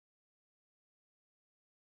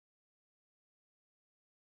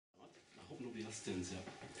else turns up.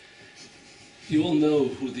 You all know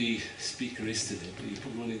who the speaker is today, but you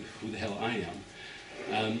probably wonder who the hell I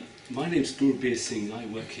am. My name's Guru Bir Singh. I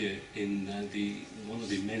work here in one of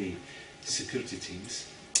the many security teams.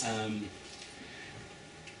 I'm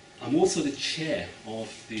also the chair of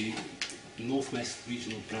the Northwest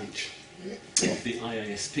Regional Branch of the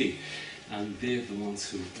IISP, and they're the ones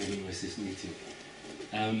who organise this meeting.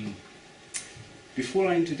 Before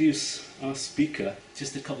I introduce our speaker,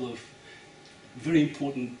 just a couple of very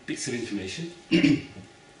important bits of information.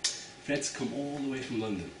 Fred's come all the way from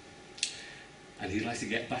London, and he'd like to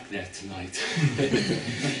get back there tonight.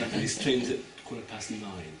 And his train's at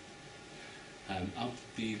 9:15. I'll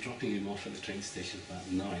be dropping him off at the train station about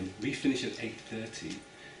 9. We finish at 8:30,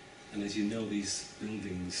 and as you know, these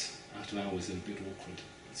buildings after hours are a bit awkward.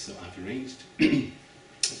 So I've arranged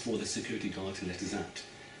for the security guard to let us out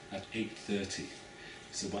at 8:30.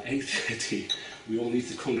 So by 8:30, we all need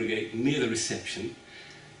to congregate near the reception.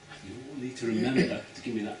 You all need to remember to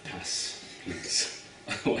give me that pass, please.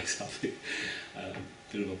 Otherwise I'll be a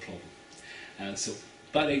bit of a problem. So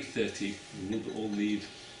about 8:30, we will all leave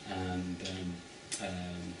and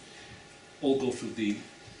all go through the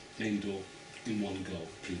main door in one go,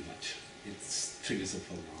 pretty much. It triggers up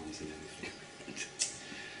alarms and everything.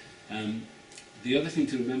 The other thing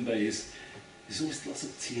to remember is there's always lots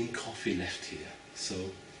of tea and coffee left here.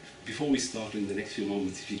 So before we start in the next few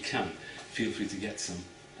moments, if you can, feel free to get some.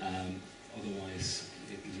 Otherwise,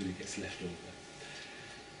 it really gets left over.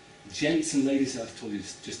 Gents and ladies, I've told you,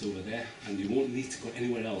 just over there, and you won't need to go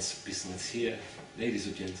anywhere else besides here, ladies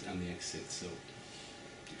or gents, and the exit. So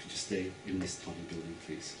if you just stay in this tiny building,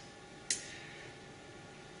 please.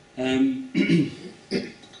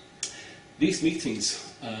 These meetings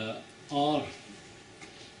are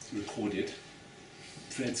recorded.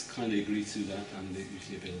 Fred's kindly agreed to that, and they're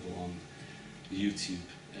usually available on YouTube.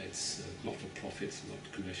 It's not for profit, not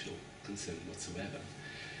commercial concern whatsoever.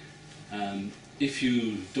 If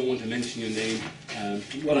you don't want to mention your name,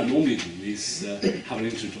 what I normally do is have an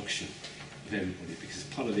introduction of everybody, because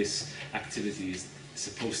part of this activity is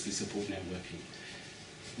supposed to support networking.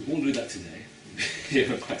 We won't do that today. Here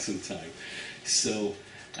for quite some time. So,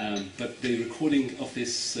 but the recording of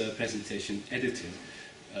this presentation, edited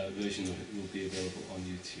version of it, will be available on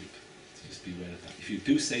YouTube. So just be aware of that. If you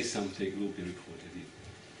do say something, it will be recorded. You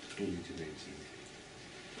don't need your names or anything.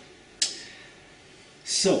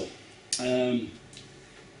 So,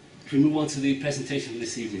 if we move on to the presentation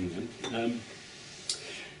this evening then.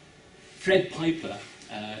 Fred Piper,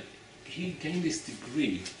 he gained his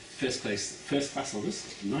degree, first class honours,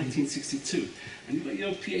 1962, and you got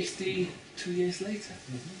your PhD 2 years later.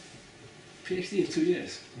 PhD in 2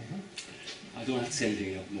 years. I don't have to say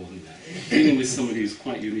anything else more than that. Dealing with somebody who's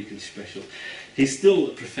quite unique and special. He's still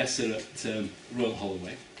a professor at Royal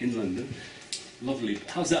Holloway in London. Lovely.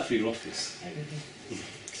 How's that for your office?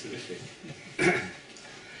 Terrific.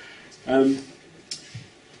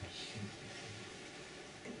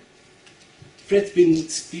 Fred's been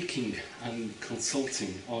speaking and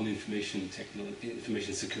consulting on information technology,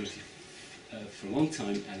 information security for a long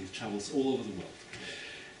time, and he travels all over the world.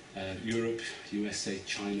 Europe, USA,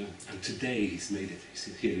 China, and today he's made it. He's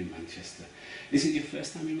here in Manchester. Is it your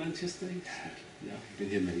first time in Manchester? Yeah, I've been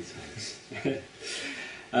here many times.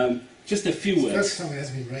 Just a few words. First time it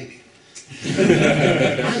hasn't been raining.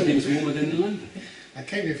 And it was warmer than in London. I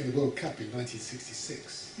came here for the World Cup in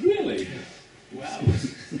 1966. Really? Wow.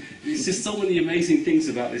 There's just so many amazing things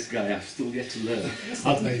about this guy I've still yet to learn. That's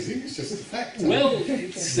not amazing, it's just a fact. Well,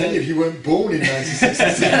 it's... Many of you weren't born in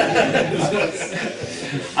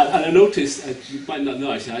 1966. And I noticed, you might not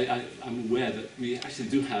know actually, I'm aware that we actually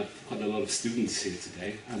do have quite a lot of students here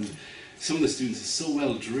today, and some of the students are so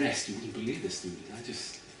well dressed you wouldn't believe the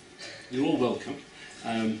students. You're all welcome.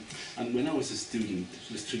 And when I was a student, it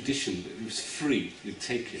was tradition, it was free, you'd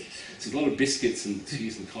take it. So a lot of biscuits and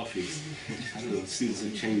teas and coffees. I don't know, students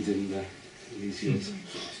have changed in these years.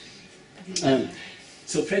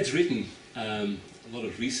 So Fred's written a lot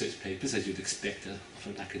of research papers, as you'd expect of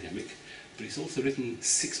an academic, but he's also written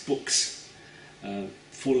 6 books, 4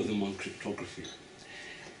 of them on cryptography.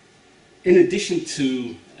 In addition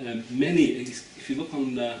to many, if you look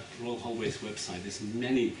on Royal Holloway's website, there's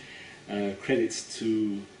many credits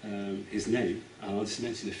to his name, and I'll just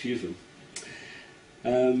mention a few of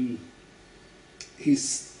them.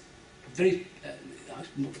 He's very,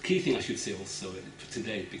 the key thing I should say also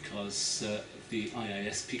today, because of the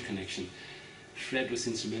IISP connection, Fred was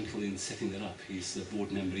instrumental in setting that up. He's a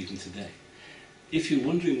board member even today. If you're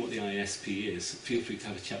wondering what the IISP is, feel free to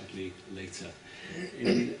have a chat with me later.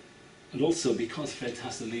 And also, because Fred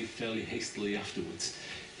has to leave fairly hastily afterwards,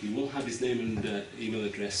 He will have his name and email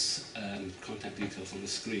address and contact details on the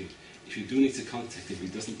screen. If you do need to contact him, he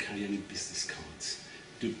doesn't carry any business cards.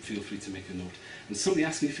 Do feel free to make a note. And somebody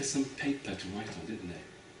asked me for some paper to write on, didn't they?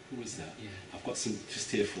 Who was that? Yeah. I've got some just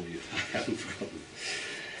here for you. I haven't forgotten.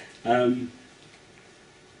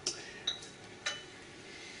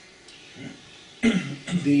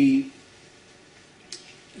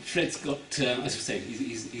 Fred's got, as I was saying,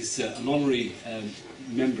 he's an honorary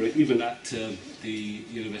member, even at the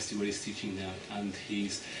university where he's teaching now, and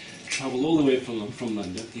he's travelled all the way from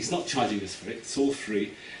London. He's not charging us for it, it's all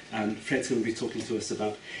free, and Fred's going to be talking to us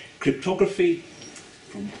about cryptography,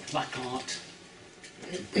 from black art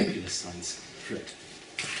to popular science. Fred.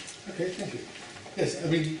 Okay, thank you. Yes, I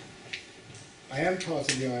mean, I am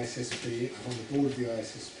part of the ISSP. I'm on the board of the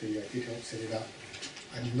ISSP. I did help set it up.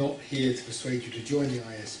 I'm not here to persuade you to join the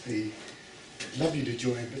ISP. I'd love you to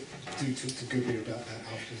join, but do talk to Gilby about that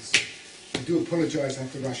afterwards. I do apologise, I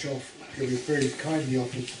have to rush off. Gilby very kindly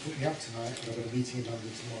offered to put me up tonight, but I've got a meeting in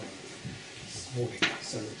London tomorrow, this morning,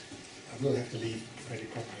 so I will have to leave fairly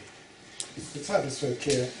promptly. The title is very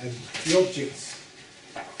clear, and the objects.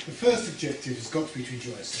 The first objective has got to be to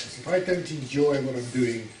enjoy ourselves. If I don't enjoy what I'm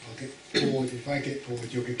doing, I'll get bored. If I get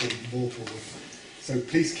bored, you'll get getting more bored. So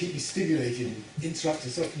please keep me stimulated and interrupt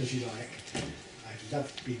as often as you like. I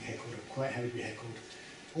love being heckled, I'm quite happy to be heckled.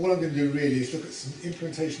 All I'm going to do really is look at some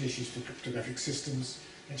implementation issues for cryptographic systems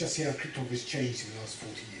and just see how cryptography has changed in the last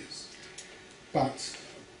 40 years. But,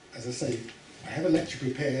 as I say, I have a lecture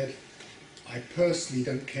prepared. I personally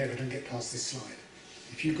don't care if I don't get past this slide.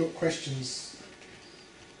 If you've got questions,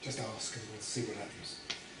 just ask and we'll see what happens.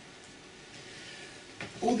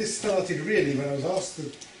 All this started really when I was asked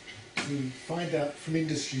to find out from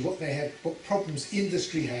industry what problems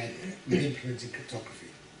industry had with implementing cryptography.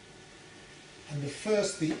 And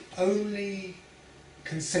the only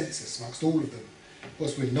consensus amongst all of them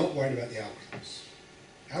was we're not worried about the algorithms.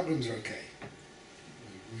 Algorithms are okay.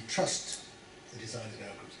 We trust the design of the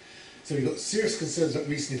algorithms. So we've got serious concerns about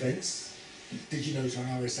recent events. Did you notice on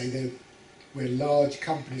RSA where large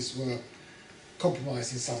companies were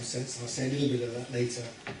compromised in some sense, and I'll say a little bit of that later.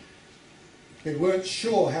 They weren't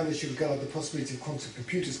sure how they should regard the possibility of quantum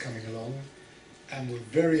computers coming along, and were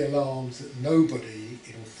very alarmed that nobody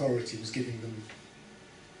in authority was giving them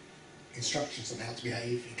instructions on how to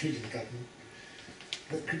behave, including the government.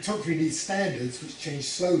 But cryptography needs standards which change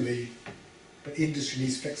slowly, but industry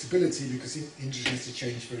needs flexibility because industry has to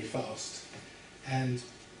change very fast. And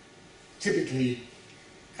typically,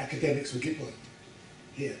 academics would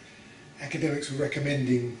academics were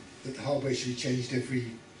recommending that the hardware should be changed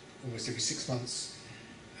almost every 6 months,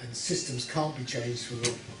 and systems can't be changed for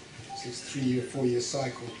a 3-year, 4-year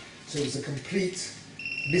cycle. So it was a complete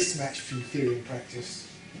mismatch between theory and practice.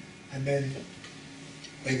 And then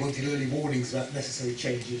they wanted early warnings about necessary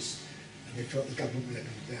changes, and they felt the government would let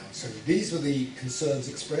them down. So these were the concerns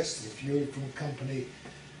expressed. And if you're from a company,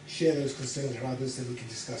 share those concerns with others, then we can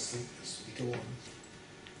discuss them as we go on.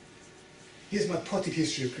 Here's my potted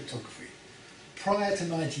history of cryptography. Prior to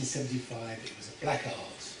 1975, it was a black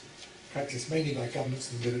art, practiced mainly by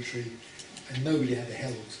governments and the military, and nobody how the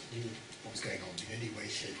hell knew what was going on in any way,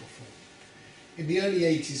 shape or form. In the early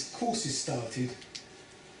 80s, courses started,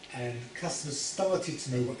 and customers started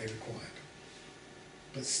to know what they required.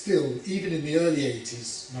 But still, even in the early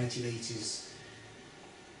 80s, 1980s,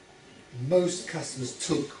 most customers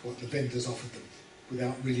took what the vendors offered them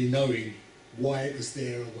without really knowing why it was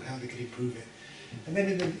there or how they could improve it. And then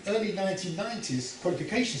in the early 1990s,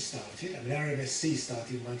 qualifications started. I mean, RMSC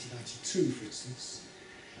started in 1992, for instance.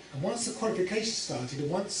 And once the qualification started,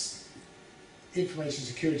 and once information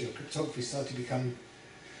security or cryptography started to become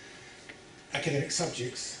academic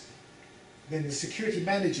subjects, then the security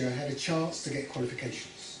manager had a chance to get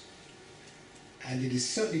qualifications. And it is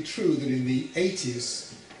certainly true that in the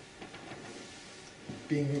 80s,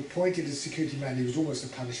 being appointed as security manager was almost a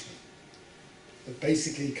punishment. That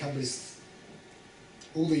basically companies,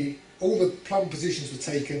 all the plum positions were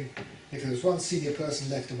taken. If there was one senior person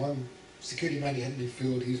left and one security manager hadn't been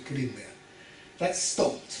filled, he was put in there. That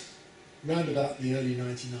stopped round about the early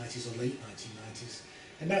 1990s or late 1990s,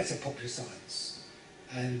 and now it's a popular science.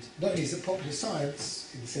 And not only is it popular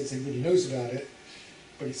science in the sense everybody knows about it,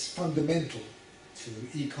 but it's fundamental to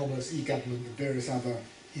e-commerce, e-government, and various other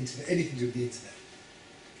internet, anything to do with the internet.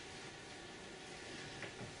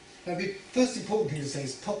 Now, the first important thing to say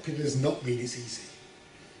is popular does not mean it's easy.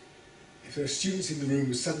 If there are students in the room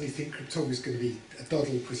who suddenly think cryptography is going to be a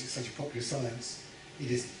doddle because it's such a popular science,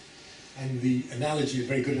 it isn't. And the analogy, a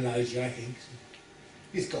very good analogy I think,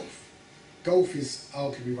 is golf. Golf is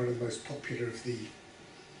arguably one of the most popular of the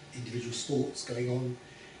individual sports going on.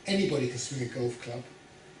 Anybody can swing a golf club.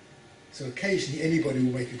 So occasionally anybody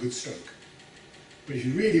will make a good stroke. But if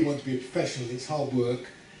you really want to be a professional, it's hard work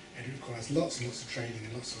and it requires lots and lots of training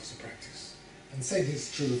and lots and lots of practice. And the same thing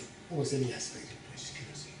is true of almost any aspect of information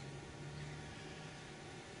security.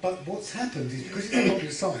 But what's happened is, because it's a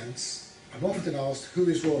popular science, I'm often asked, who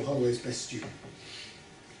is Royal Holloway's best student?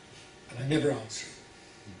 And I never answer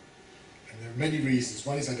it. And there are many reasons.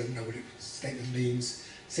 One is I don't know what the statement means.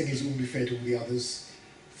 Second is it wouldn't be fair to all the others.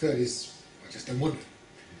 Third is I just don't want it.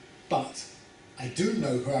 But I do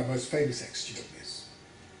know who our most famous ex-student is.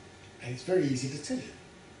 And it's very easy to tell you.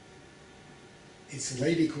 It's a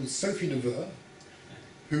lady called Sophie Neveu,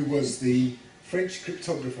 who was the French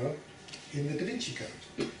cryptographer in the Da Vinci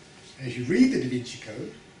Code. And if you read the Da Vinci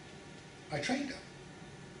Code, I trained her.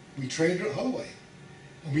 We trained her at Holloway.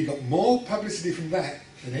 And we got more publicity from that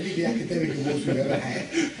than any of the academic awards we've ever had.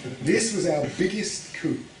 This was our biggest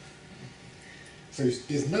coup. So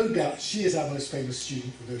there's no doubt she is our most famous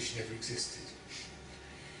student, although she never existed.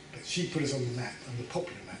 But she put us on the map, on the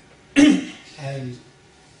popular map. And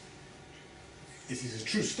this is a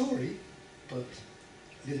true story, but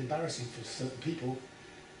a little embarrassing for certain people,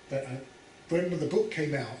 that when the book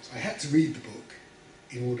came out, I had to read the book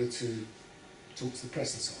in order to talk to the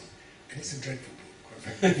press and so on. And it's a dreadful book,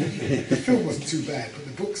 quite frankly. The film wasn't too bad, but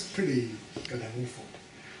the book's pretty goddamn awful.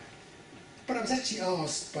 But I was actually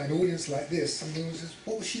asked by an audience like this, something was,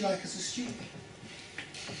 what was she like as a student?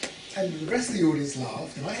 And the rest of the audience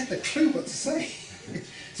laughed, and I had no clue what to say.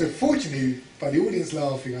 So fortunately, by the audience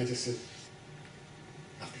laughing, I just said,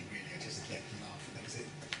 nothing really, I just let them laugh, and that was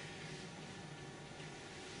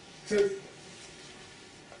it.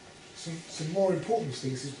 So, some more important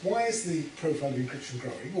things is, why is the profile of encryption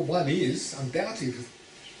growing? Well, one is, undoubtedly, with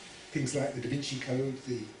things like the Da Vinci Code,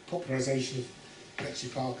 the popularisation of Bletchley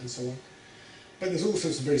Park and so on. But there's also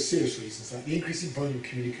some very serious reasons, like the increasing volume of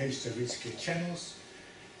communications over insecure channels,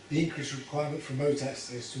 the increased requirement for remote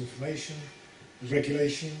access to information, the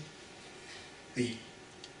regulation,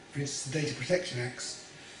 for instance, the Data Protection Act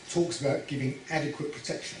talks about giving adequate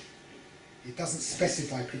protection. It doesn't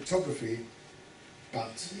specify cryptography,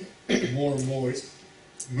 but more and more it's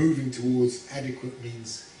moving towards adequate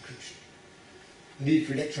means encryption. The need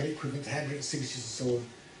for electronic equivalent to handwritten signatures and so on.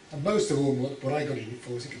 And most of all, what I got in it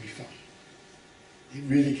for is it can be fun. It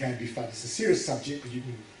really can be fun. It's a serious subject, but you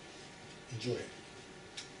can enjoy it.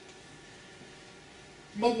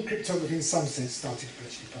 Modern cryptography, in some sense, started at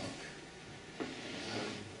Bletchley Park.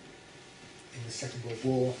 In the Second World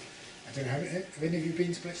War. I don't know, have any of you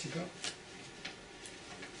been to Bletchley Park?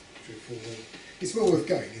 3 or 4 of you. It's well worth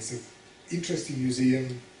going. It's an interesting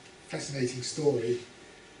museum, fascinating story.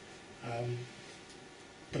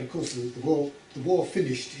 But of course, the war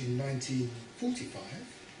finished in 1945.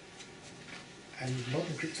 And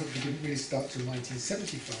modern cryptography didn't really start till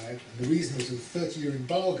 1975, and the reason was a 30-year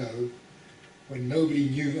embargo when nobody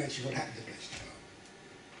knew actually what happened to Bletchley Park.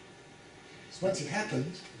 So once it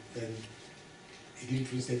happened, then it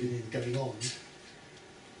influenced everything going on.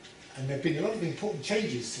 And there have been a lot of important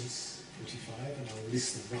changes since 45, and I'll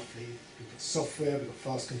list them roughly. We've got software, we've got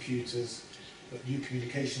fast computers, we've got new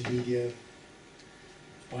communication media,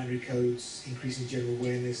 binary codes, increasing general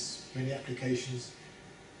awareness, many applications.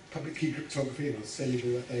 Public key cryptography, and I'll tell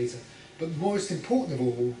you about that later. But most important of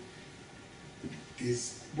all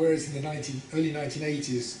is, whereas in the early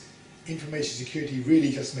 1980s, information security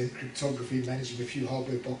really just meant cryptography, managing a few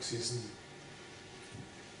hardware boxes and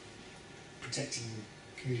protecting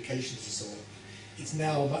communications and so on. It's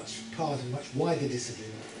now part of a much wider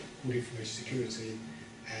discipline called information security,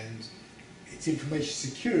 and it's information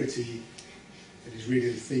security that is really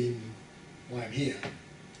the theme why I'm here.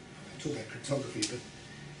 I'm talking about cryptography, but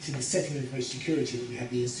it's in the setting of information security that we have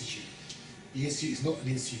the Institute. The Institute is not an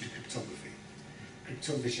institute of cryptography.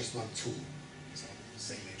 Cryptography is just one tool, as I'll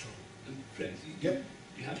say later on. Fred, Yep.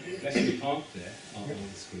 You have Bletchley Park there on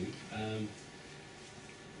the screen.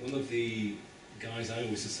 One of the guys I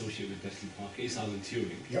always associate with Bletchley Park is Alan Turing.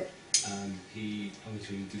 Yep. And Alan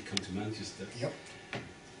Turing did come to Manchester. Yep.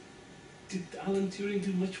 Did Alan Turing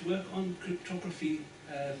do much work on cryptography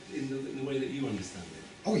in the way that you understand it?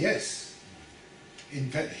 Oh yes. In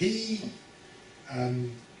fact, he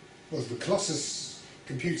was the Colossus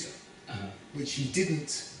computer, which he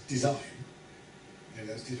didn't design. You know,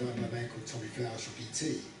 that was designed by a man called Tommy Flowers from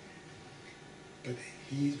BT. But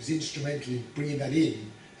he was instrumental in bringing that in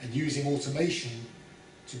and using automation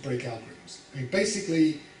to break algorithms. I mean,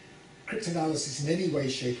 basically, cryptanalysis in any way,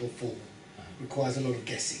 shape or form requires a lot of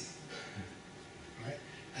guessing. Right?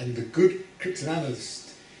 And the good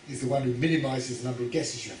cryptanalyst is the one who minimises the number of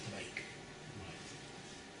guesses you have to make.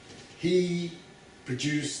 He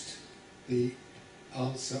produced the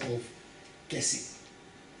answer of guessing.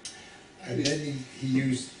 And then he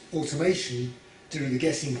used automation to do the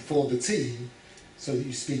guessing for the team so that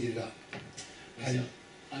you speeded it up. And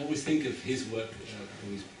I always think of his work,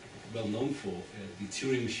 he's well known for, the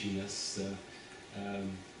Turing machine as a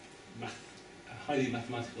highly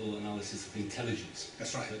mathematical analysis of intelligence.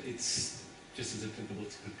 that's right. But it's just as applicable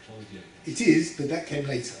to cryptology, I guess. It is, but that came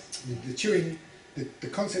later. I mean, the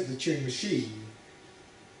concept of the Turing machine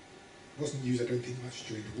wasn't used, I don't think, much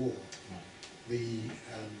during the war. Right. The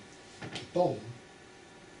bomb,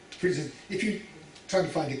 for instance, if you're trying to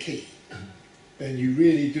find a key, then you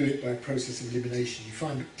really do it by a process of elimination.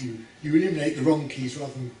 You eliminate the wrong keys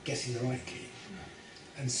rather than guessing the right key.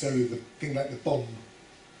 And so the thing like the bomb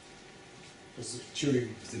was the Turing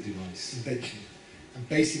It's the device. invention. And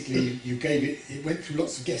basically you gave it went through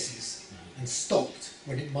lots of guesses and stopped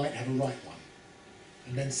when it might have a right one.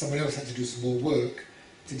 And then someone else had to do some more work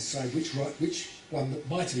to decide which one that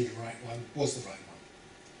might have been the right one was the right one.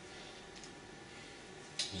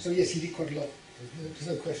 So yes, he did quite a lot. There's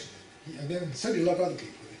no question. And then so did a lot of other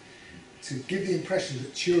people. To give the impression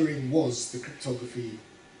that Turing was the cryptography,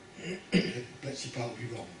 Bletchley Park would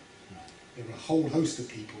be wrong. There were a whole host of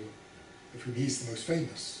people of whom he's the most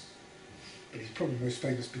famous. But he's probably most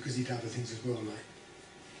famous because he did other things as well, like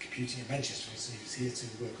computing in Manchester. So he was here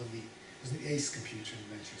to work on wasn't it the ACE computer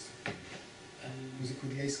in Manchester? Was it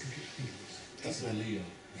called the ACE computer? I think it was. That's Leo.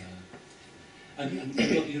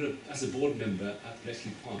 And you're as a board member at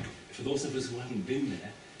Bletchley Park. For those of us who haven't been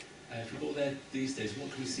there, if we go there these days,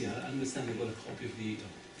 what can we see? I understand they've got a copy of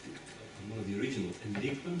one of the original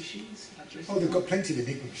Enigma machines at Bletchley Park. Oh, they've got plenty of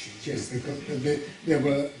Enigma machines, yes. There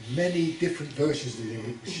were many different versions of the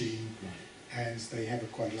Enigma machine, and they have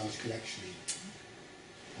quite a large collection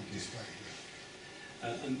on display.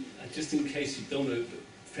 And just in case you don't know,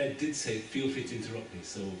 Fred did say, feel free to interrupt me,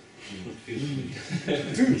 so feel free.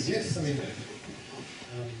 Do, yes, I mean...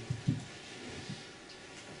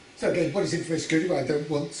 so again, what is information security? Well, I don't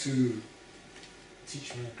want to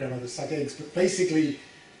teach my grandmother to suck eggs, but basically,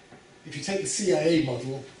 if you take the CIA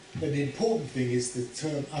model, then the important thing is the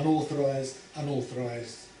term unauthorized,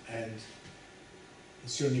 and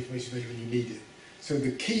ensuring information available when you need it. So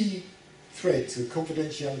the key thread to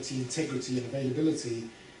confidentiality, integrity, and availability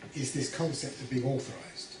is this concept of being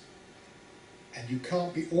authorized. And you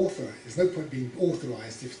can't be authorized, there's no point being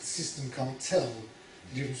authorized if the system can't tell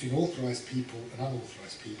the difference between authorized people and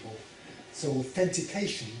unauthorized people. So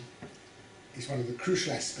authentication is one of the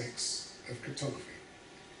crucial aspects of cryptography.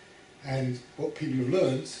 And what people have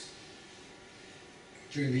learned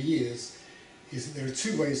during the years is that there are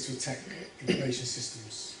two ways to attack information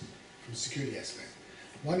systems from a security aspect.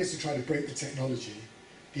 One is to try to break the technology,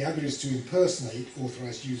 the other is to impersonate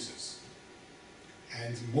authorized users.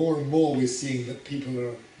 And more we're seeing that people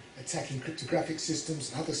are attacking cryptographic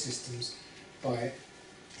systems and other systems by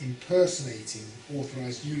impersonating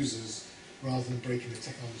authorized users rather than breaking the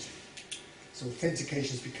technology. So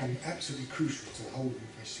authentication has become absolutely crucial to the whole of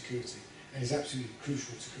information security and is absolutely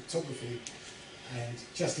crucial to cryptography. And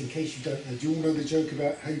just in case you don't know, do you all know the joke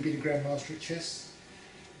about how you beat a grandmaster at chess?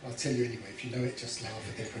 I'll tell you anyway, if you know it, just laugh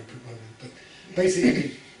at the appropriate moment. But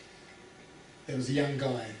basically, there was a young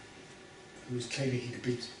guy who was claiming he could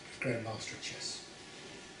beat a grandmaster at chess.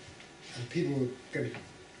 And people were going to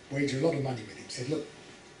wager a lot of money with him. Said, look,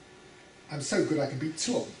 I'm so good I can beat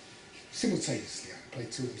two of them simultaneously. I can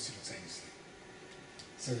play two of them simultaneously.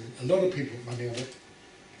 So a lot of people put money on it.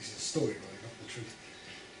 This is a story, really, not the truth.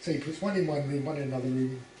 So he puts one in one room, one in another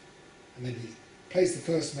room, and then he plays the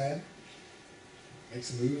first man,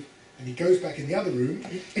 makes a move, and he goes back in the other room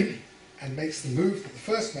and makes the move that the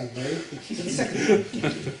first man made to the second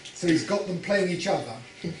room. So he's got them playing each other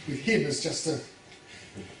with him as just a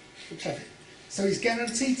traffic. So he's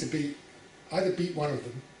guaranteed to either beat one of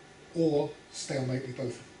them or stalemate with both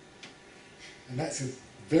of them. And that's a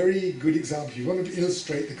very good example. You want to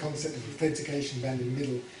illustrate the concept of authentication, man in the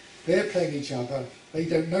middle. They're playing each other, they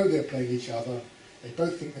don't know they're playing each other, they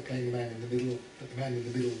both think they're playing the man in the middle, but the man in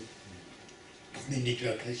the middle doesn't even need to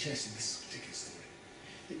go play chess in this particular story.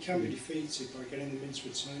 It can be defeated by getting them into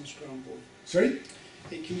a time scramble. Sorry?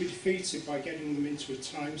 It can be defeated by getting them into a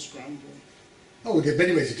time scramble. Oh, well, there are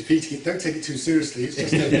many ways of defeating it. Don't take it too seriously. It's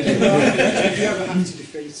just If you ever have to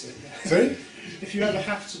defeat it. Yeah. Sorry? If you ever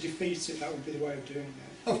have to defeat it, that would be the way of doing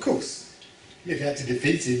it. Of course. If you had to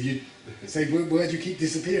defeat him, you'd say, why do you keep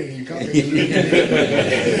disappearing? You can't get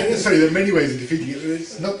the Sorry, there are many ways of defeating it.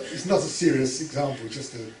 It's not a serious example,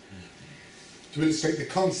 just to illustrate the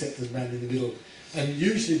concept of the man in the middle. And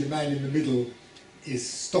usually the man in the middle is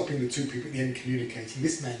stopping the two people at the end communicating.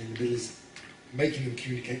 This man in the middle is making them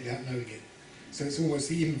communicate without knowing it. So it's almost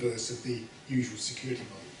the inverse of the usual security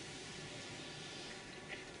model.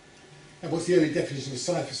 And what's the early definition of a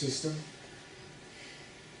cipher system?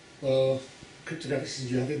 Well, cryptographic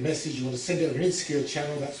systems, you have a message, you want to send it over an insecure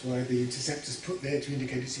channel, that's why the interceptor's put there to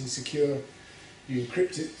indicate it's insecure. You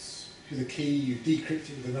encrypt it with a key, you decrypt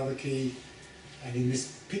it with another key, and in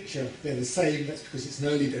this picture they're the same, that's because it's an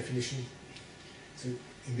early definition. So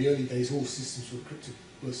in the early days all systems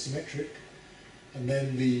were symmetric, and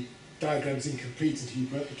then the diagram's incomplete until you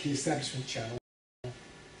broke the key establishment channel.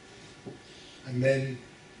 And then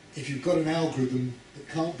if you've got an algorithm that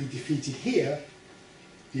can't be defeated here,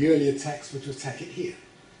 the early attacks were to attack it here.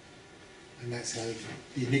 And that's how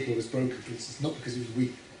the Enigma was broken, for instance, not because it was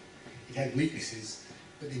weak, it had weaknesses,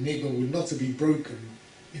 but the Enigma would not have been broken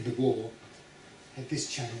in the war had this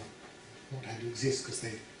channel not had to exist, because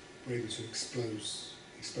they were able to expose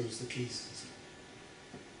the keys.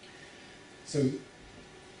 So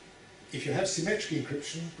if you have symmetric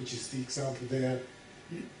encryption, which is the example there,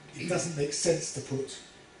 it doesn't make sense to put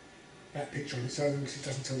that picture on its own because it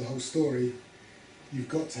doesn't tell the whole story. You've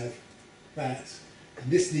got to have that,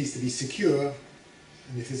 and this needs to be secure,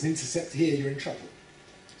 and if there's an interceptor here, you're in trouble.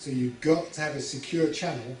 So you've got to have a secure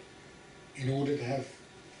channel in order to have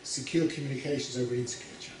secure communications over an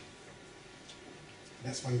insecure channel. And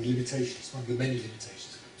that's one of the limitations, one of the many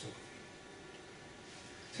limitations of cryptography.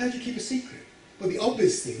 So how do you keep a secret? Well, the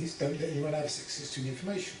obvious thing is don't let anyone have access to the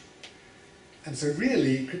information. And so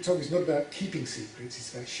really, cryptography is not about keeping secrets,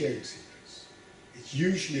 it's about sharing secrets. It's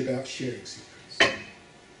usually about sharing secrets.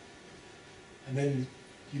 And then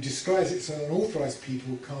you disguise it so unauthorized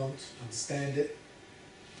people can't understand it.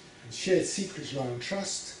 And shared secrets rely on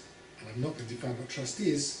trust, and I'm not going to define what trust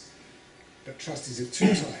is, but trust is of two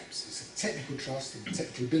types. It's a technical trust in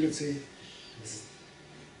technical ability, and there's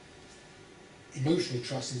emotional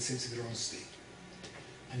trust in the sense of their honesty.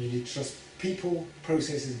 And you need to trust people,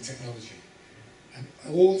 processes, and technology. And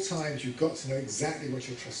at all times, you've got to know exactly what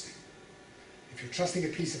you're trusting. If you're trusting a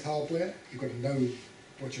piece of hardware, you've got to know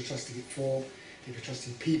what you're trusting it for. If you're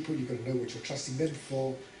trusting people, you've got to know what you're trusting them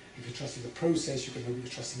for. If you're trusting the process, you've got to know what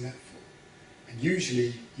you're trusting that for. And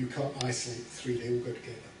usually, you can't isolate the three, they all go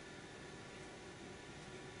together.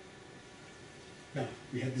 Now,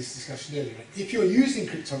 we had this discussion earlier. If you're using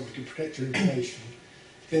cryptography to protect your information,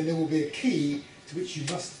 then there will be a key to which you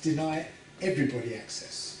must deny everybody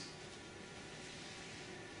access.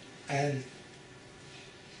 And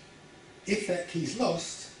if that key is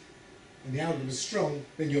lost, and the algorithm is strong,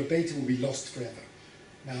 then your data will be lost forever.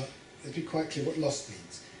 Now, let's be quite clear what lost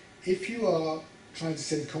means. If you are trying to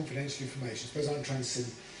send confidential information, suppose I'm trying to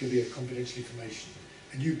send Billy a confidential information,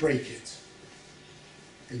 and you break it,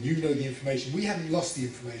 and you know the information. We haven't lost the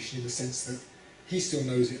information in the sense that he still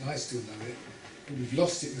knows it and I still know it, but we've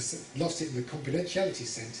lost it in the confidentiality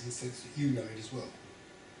sense, in the sense that you know it as well.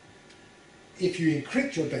 If you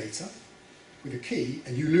encrypt your data with a key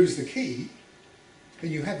and you lose the key,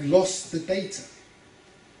 then you have lost the data.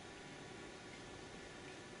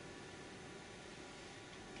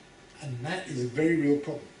 And that is a very real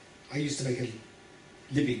problem. I used to make a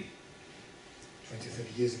living 20 or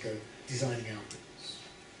 30 years ago designing algorithms.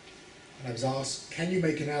 And I was asked, can you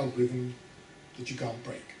make an algorithm that you can't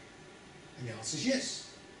break? And the answer is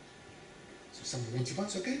yes. So someone wanted one,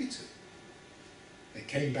 so I gave it to them. They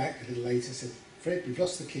came back a little later and said, Fred, we've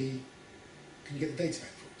lost the key, can you get the data back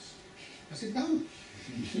for us? I said, no.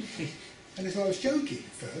 And they thought I was joking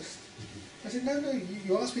at first. I said, no,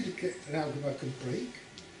 you asked me to get an algorithm I couldn't break,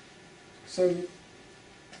 so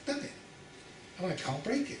I've done it, and I can't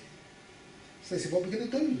break it. So they said, what are we going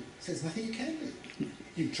to do? I said, there's nothing you can do.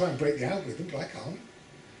 You can try and break the algorithm, but I can't.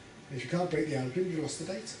 And if you can't break the algorithm, you've lost the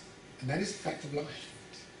data. And that is a fact of life.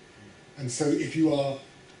 And so if you are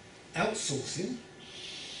outsourcing,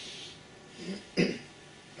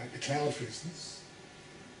 like the cloud for instance,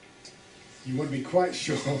 you want to be quite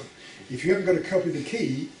sure, if you haven't got a copy of the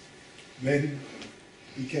key, then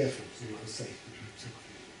be careful, is what I would say.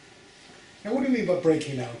 Now what do we mean by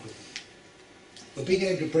breaking an algorithm? Well, being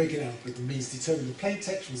able to break an algorithm means determining the plain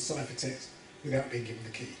text from the ciphertext without being given the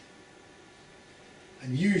key.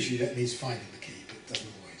 And usually that means finding the key, but it doesn't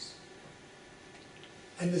always.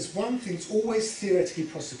 And there's one thing that's always theoretically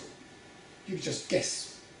possible. You can just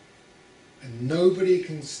guess. And nobody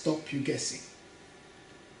can stop you guessing.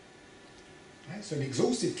 Right? So an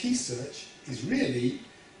exhaustive key search is really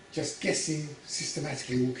just guessing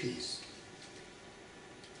systematically all keys.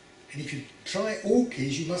 And if you try all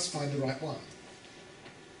keys, you must find the right one.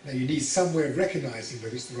 Now you need some way of recognising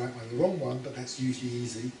whether it's the right one or the wrong one, but that's usually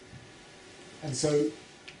easy. And so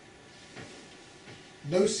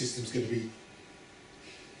no system's going to be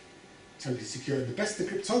totally secure. And the best the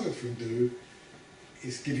cryptographer can do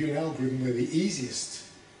is give you an algorithm where the easiest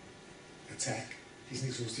attack is an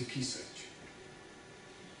exhaustive key search.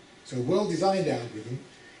 So a well-designed algorithm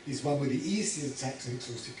is one with the easiest attacks and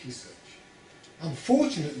exhaustive key search.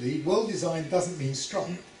 Unfortunately, well-designed doesn't mean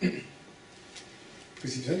strong.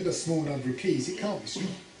 Because if it's only got a small number of keys, it can't be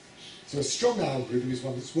strong. So a strong algorithm is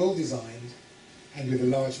one that's well-designed and with a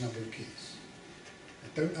large number of keys. Now,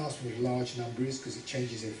 don't ask me what a large number is, because it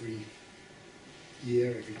changes every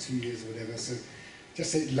year, every 2 years or whatever. So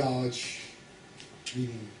just say large,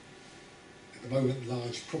 meaning at the moment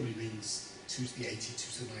large probably means 2 to the 80,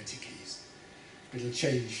 2 to the 90 keys. But it'll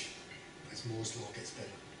change as Moore's law gets better.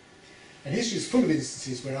 And history is full of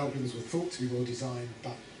instances where algorithms were thought to be well designed,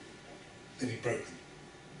 but then it broke them.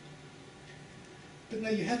 But now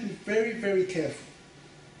you have to be very, very careful,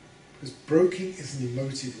 because broken is an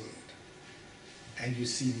emotive word. And you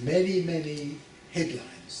see many, many headlines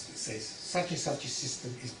that say such and such a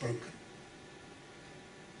system is broken.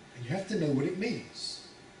 And you have to know what it means.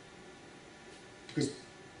 Because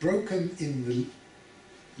broken in the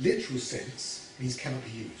literal sense means cannot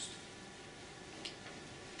be used.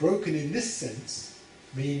 Broken in this sense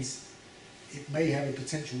means it may have a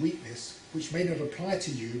potential weakness which may not apply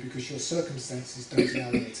to you because your circumstances don't allow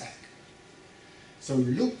an attack. So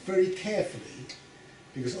look very carefully,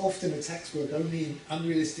 because often attacks work only in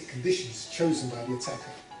unrealistic conditions chosen by the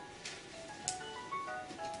attacker.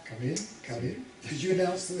 Come in, come in. Did you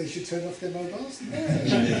announce that they should turn off their mobiles?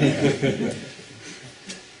 No.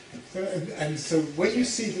 So when you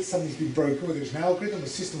see that something's been broken, whether it's an algorithm, a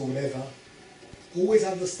system or whatever, always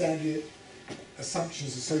understand the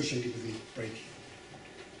assumptions associated with the breaking.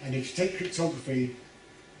 And if you take cryptography,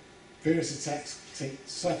 various attacks take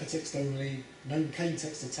ciphertext only, known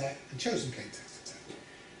plaintext attack, and chosen plaintext attack.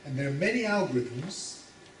 And there are many algorithms,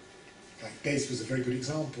 like Des was a very good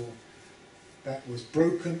example, that was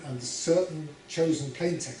broken under certain chosen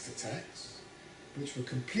plaintext attacks, which were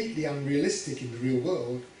completely unrealistic in the real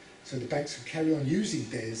world, so the banks could carry on using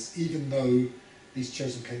Des even though these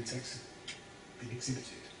chosen plaintexts had been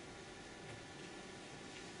exhibited.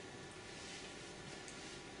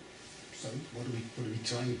 So what are we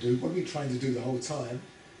trying to do? What are we trying to do the whole time?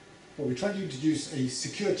 Well, we're trying to introduce a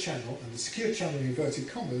secure channel, and the secure channel in inverted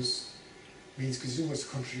commas means, because it's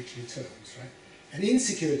almost contradictory terms, right? An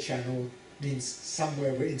insecure channel means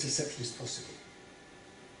somewhere where interception is possible.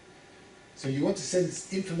 So you want to send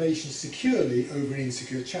information securely over an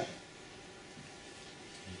insecure channel.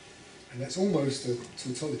 And that's almost a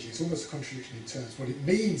tautology, it's almost a contradiction in terms. What it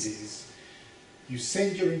means is you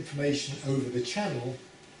send your information over the channel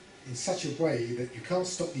in such a way that you can't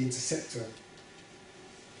stop the interceptor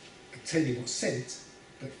obtaining what's sent,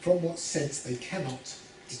 but from what's sent they cannot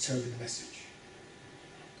determine the message.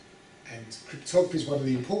 And cryptography is one of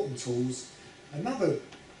the important tools. Another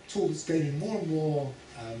tool that's gaining more and more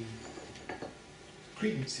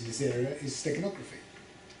credence in this area is steganography.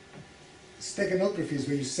 Steganography is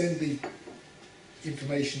where you send the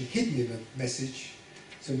information hidden in a message,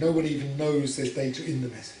 so no one even knows there's data in the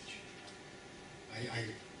message. I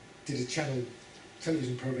did a channel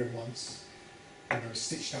television program once, and I was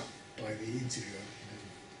stitched up by the interviewer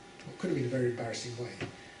in what could have been a very embarrassing way.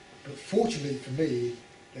 But fortunately for me,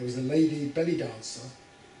 there was a lady belly dancer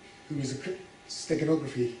who was a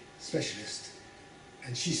steganography specialist,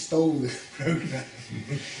 and she stole the program.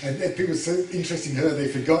 And people were so interested in her, they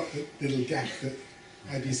forgot the little gap that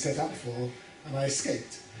had been set up for, and I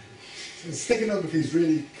escaped. So steganography is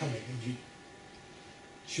really coming, and you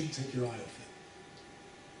shouldn't take your eye off it.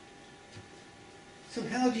 So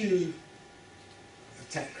how do you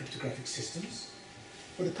attack cryptographic systems?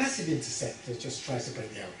 Well, the passive interceptor just tries to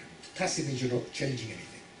break the algorithm. Passive means you're not changing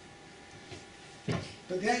anything.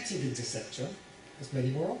 But the active interceptor has many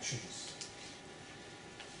more options.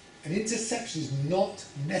 An interception is not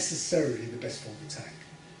necessarily the best form of attack.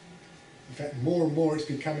 In fact, more and more it's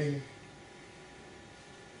becoming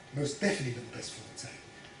most definitely not the best form of attack.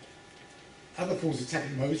 Other forms of attack at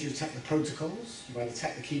the moment, you attack the protocols, you might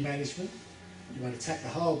attack the key management, you might attack the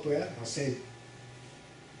hardware, and I'll say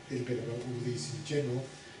a little bit about all these in general.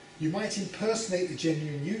 You might impersonate the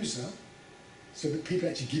genuine user so that people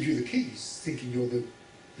actually give you the keys, thinking you're the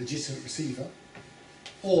legitimate receiver,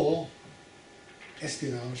 or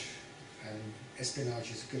espionage. And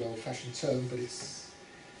espionage is a good old-fashioned term, but it's,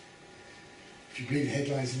 if you read the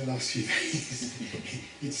headlines in the last few days,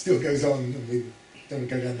 it still goes on, and we don't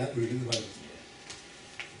go down that route at the moment.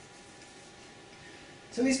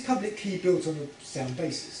 So is public key built on a sound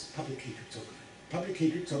basis? Public key cryptography. Public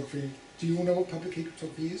key cryptography, do you all know what public key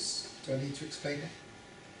cryptography is? Do I need to explain it?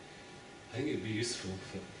 I think it would be useful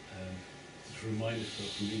for to remind it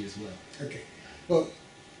for me as well. Okay. Well,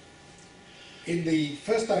 in the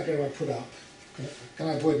first diagram I put up, can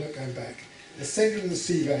I avoid not going back? the sender and the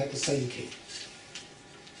receiver had the same key.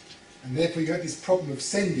 And therefore you had this problem of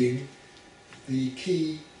sending the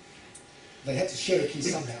key, they had to share a key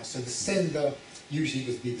somehow, so the sender, usually it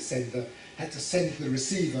would be the sender, had to send to the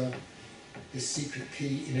receiver this secret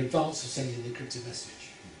key in advance of sending the encrypted message.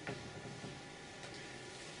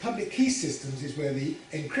 Public key systems is where the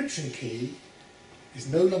encryption key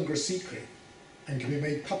is no longer a secret and can be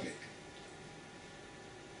made public.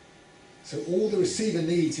 So all the receiver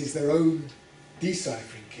needs is their own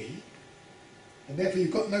deciphering key, and therefore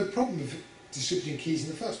you've got no problem with distributing keys in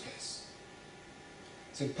the first place.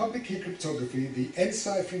 So public key cryptography, the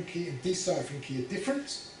enciphering key and deciphering key are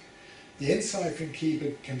different. The enciphering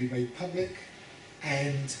key can be made public,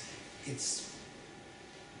 and it's,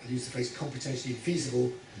 I use the phrase, computationally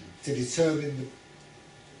feasible to determine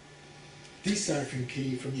the deciphering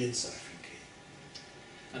key from the enciphering key.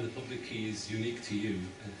 And the public key is unique to you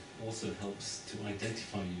and also helps to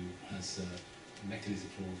identify you as a mechanism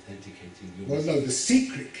for authenticating your Well, no, the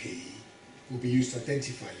secret key will be used to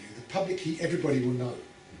identify you. The public key, everybody will know.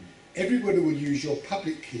 Everybody will use your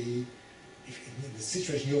public key, if in the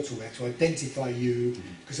situation you're talking about, to identify you,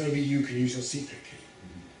 because only you can use your secret key.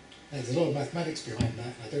 Now, there's a lot of mathematics behind that,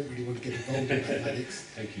 and I don't really want to get involved in mathematics.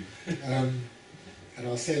 Thank you. And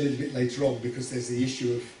I'll say a little bit later on, because there's the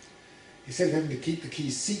issue of, instead of having to keep the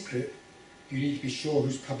keys secret, you need to be sure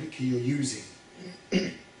whose public key you're using.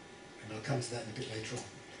 And I'll come to that in a bit later on.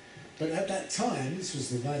 But at that time, this was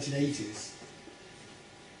the 1980s,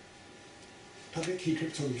 public key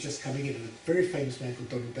cryptography was just coming in, and a very famous man called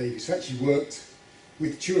Donald Davis, who actually worked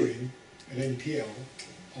with Turing at NPL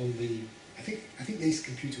on the, I think his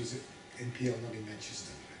computer was at NPL, not in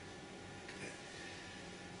Manchester.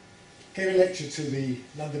 Gave a lecture to the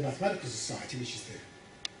London Mathematical Society, which is the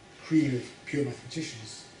cream of pure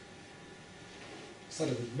mathematicians.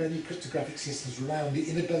 Sort of many cryptographic systems around the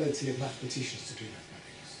inability of mathematicians to do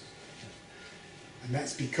mathematics. And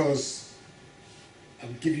that's because I'll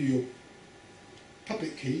give you your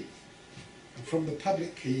public key, and from the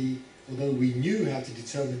public key, although we knew how to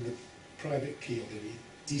determine the private key or the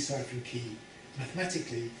deciphering key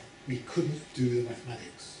mathematically, we couldn't do the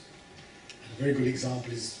mathematics. And a very good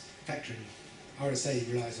example is factoring.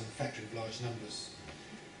 RSA relies on factoring of large numbers.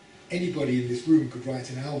 Anybody in this room could write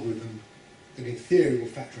an algorithm that in theory will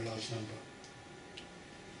factor a large number.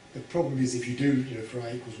 The problem is if you do, for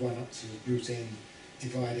I equals 1 up to root n,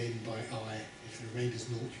 divide n by I, if the remainder is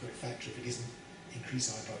 0, you've got to factor. If it isn't,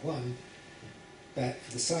 increase I by 1. That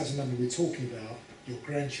for the size of number we're talking about, your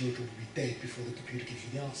grandchildren will be dead before the computer gives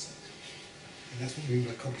you the answer. And that's what we mean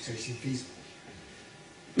by computationally feasible.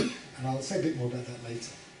 And I'll say a bit more about that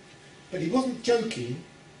later. But he wasn't joking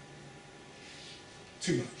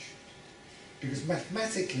too much, because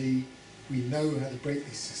mathematically we know how to break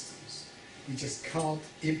these systems. We just can't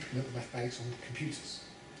implement the mathematics on computers,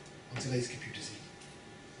 on today's computers even.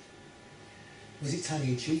 Was it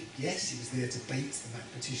tongue-in-cheek? Yes, he was there to bait the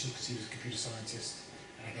mathematician because he was a computer scientist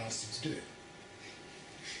and I'd asked him to do it.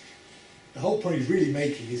 The whole point he's really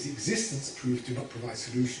making is existence proofs do not provide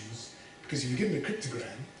solutions, because if you give him a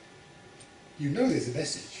cryptogram, you know there's a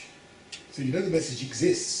message. So you know the message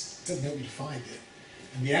exists, it doesn't help you to find it.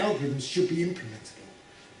 And the algorithms should be implementable.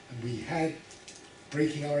 And we had,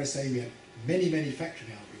 breaking RSA, we had many, many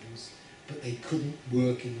factoring algorithms, but they couldn't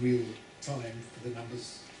work in real time for the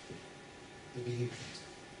numbers that were being implemented.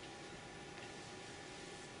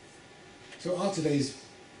 So are today's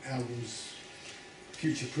algorithms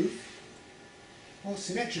future-proof? Well,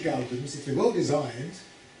 symmetric algorithms, if they're well designed,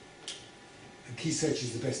 and key search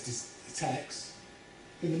is the best attacks,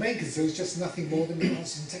 then the main concern is just nothing more than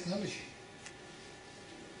advances in technology.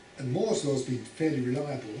 And Moore's law has been fairly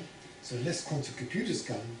reliable, so unless quantum computers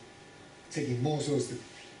come, taking Moore's law as the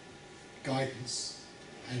guidance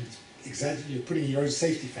and putting in your own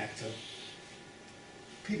safety factor,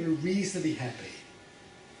 people are reasonably happy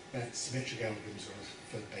that symmetric algorithms are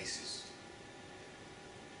a firm basis.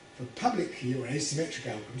 For public key or asymmetric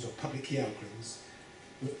algorithms or public key algorithms,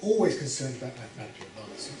 we're always concerned about mathematical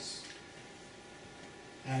advances.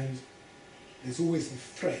 And there's always the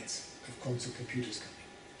threat of quantum computers coming.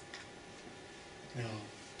 Now,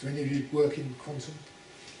 do any of you work in quantum?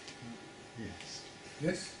 Yes.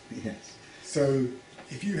 Yes? Yes. So,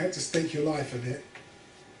 if you had to stake your life on it,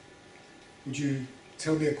 would you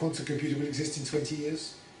tell me a quantum computer will exist in 20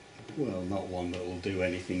 years? Well, not one that will do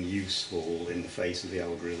anything useful in the face of the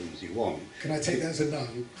algorithms you want. Can I take that as a no?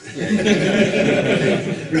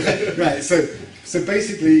 Right, so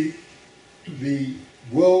basically, the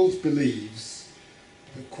world believes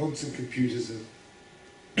that quantum computers are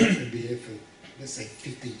going to be here for, let's say,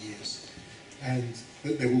 50 years, and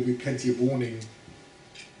that there will be plenty of warning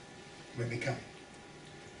when they come.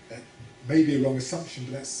 That may be a wrong assumption,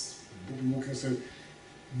 but that's what we walk on. So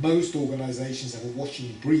most organisations have a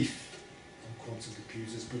watching brief on quantum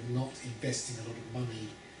computers, but not investing a lot of money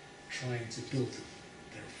trying to build them.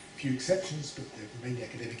 There are a few exceptions, but they're mainly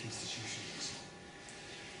academic institutions.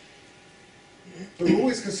 But we're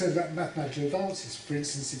always concerned about mathematical advances. For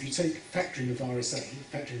instance, if you take factoring of RSA,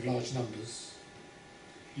 factoring of large numbers,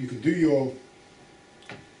 you can do your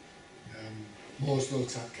Moore's law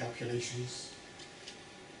type calculations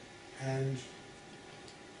and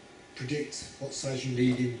predict what size you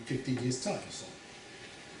need in 15 years' time or so.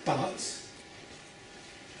 But,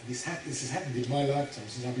 and this has happened in my lifetime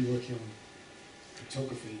since I've been working on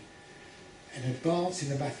cryptography, an advance in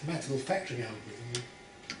the mathematical factoring algorithm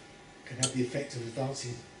can have the effect of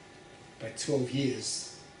advancing by 12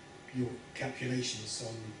 years your calculations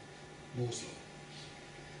on Moore's law.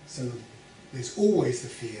 So there's always the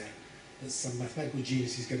fear that some mathematical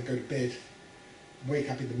genius is going to go to bed,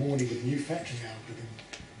 wake up in the morning with a new factoring algorithm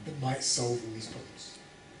that might solve all these problems.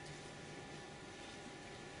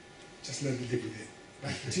 Just learn to live with it.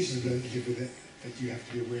 Mathematicians learn to live with it, but you have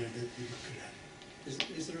to be aware that you're not good at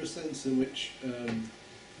it. Is there a sense in which,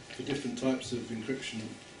 for different types of encryption,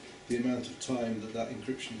 the amount of time that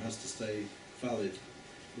encryption has to stay valid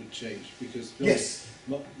would change? Because yes,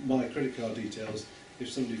 my credit card details,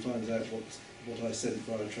 if somebody finds out what I sent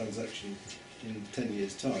via a transaction in 10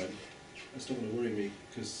 years' time, that's not going to worry me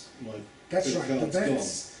because my that's credit right. But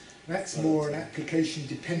card's that's more an application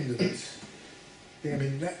dependent thing. I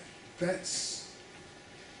mean that's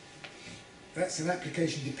an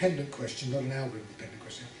application dependent question, not an algorithm dependent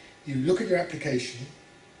question. You look at your application,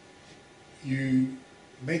 you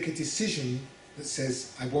make a decision that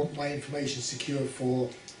says, I want my information secure for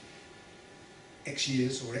X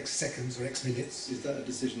years or X seconds or X minutes. Is that a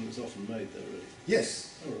decision that's often made though, really?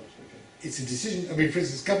 Yes. Oh, right, okay. It's a decision. I mean, for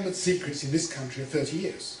instance, government secrets in this country are 30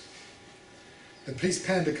 years. The police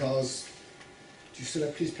panda cars, do you still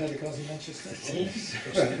have police panda cars in Manchester?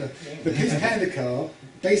 The police panda car,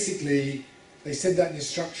 basically, they send out an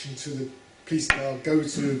instruction to the police car, go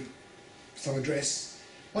to some address.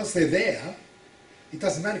 Once they're there, it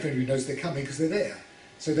doesn't matter if anybody knows they're coming because they're there.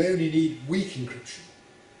 So they only need weak encryption.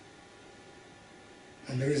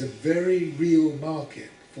 And there is a very real market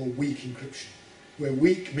for weak encryption, where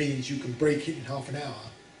weak means you can break it in half an hour.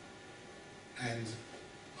 And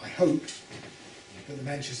I hope that the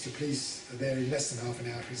Manchester police are there in less than half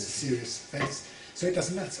an hour if it's a serious offence. So it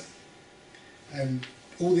doesn't matter. And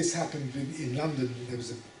all this happened in London. There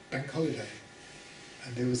was a bank holiday,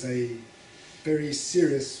 and there was a very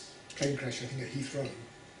serious plane crash, I think, at Heathrow.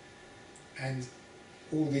 And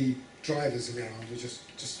all the drivers around were just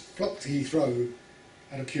flocked to Heathrow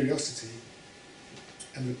out of curiosity,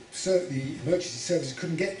 and the emergency services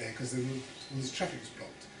couldn't get there because all this traffic was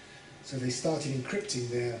blocked. So they started encrypting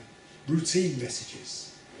their routine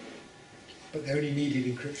messages, but they only needed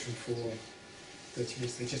encryption for 30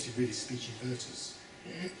 minutes. They just did really speech inverters,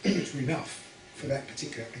 which were enough for that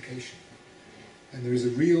particular application. And there is a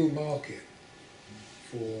real market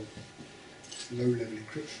for low-level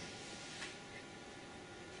encryption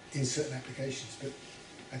in certain applications. But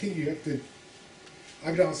I think you have to. I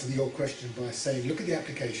would answer your question by saying, look at the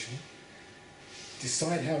application,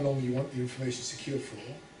 decide how long you want your information secure for,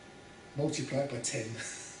 multiply it by 10,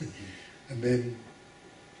 and then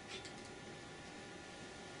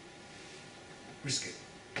risk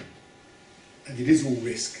it. And it is all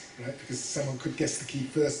risk, right? Because someone could guess the key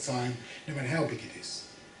first time, no matter how big it is.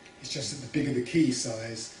 It's just that the bigger the key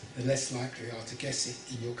size, the less likely they are to guess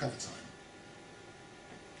it in your cover time.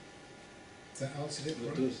 Does that answer it?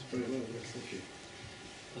 It does, very well, yes, thank you.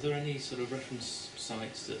 Are there any sort of reference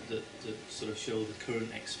sites that sort of show the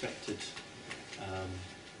current expected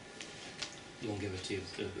longevity of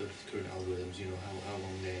current algorithms? You know, how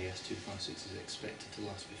long the AES-256 is expected to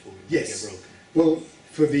last before it might get broken? Well,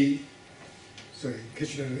 for the, sorry, in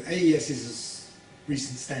case you don't know, AES is a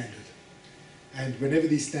recent standard. And whenever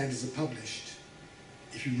these standards are published,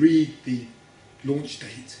 if you read the launch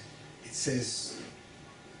date, it says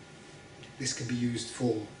this can be used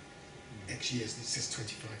for X years, and it says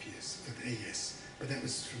 25 years for the AES. But that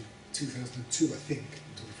was from 2002, I think,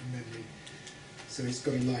 I'm talking from memory. So it's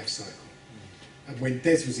got a life cycle. And when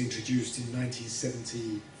DES was introduced in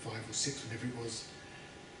 1975 or 6, whenever it was,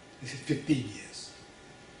 they said 15 years.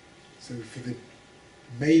 So for the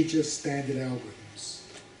major standard algorithms,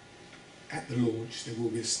 at the launch, there will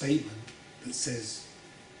be a statement that says,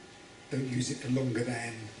 don't use it for longer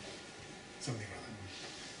than something like that.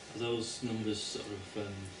 Are those numbers sort of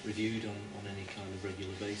reviewed on any kind of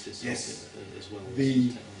regular basis? Yes. As well as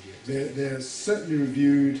The- technology? They're certainly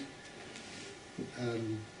reviewed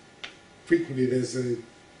frequently there's a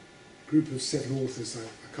group of 7 authors, I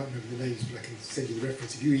can't remember the names, but I can send you the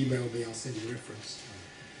reference. If you email me, I'll send you the reference.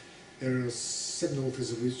 There are 7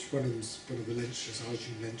 authors, of which one of them's one of the Lenschers,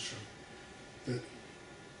 Arjun Lenscher, that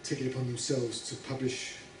take it upon themselves to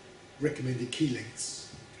publish recommended key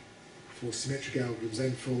lengths for symmetric algorithms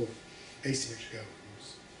and for asymmetric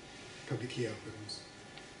algorithms, public key algorithms.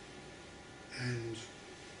 And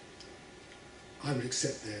I would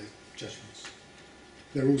accept their judgments.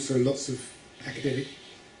 There are also lots of academic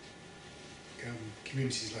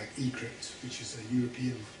communities like eCrypt, which is a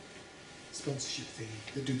European sponsorship thing,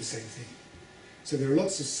 that do the same thing. So there are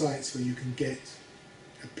lots of sites where you can get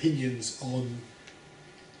opinions on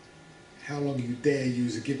how long you dare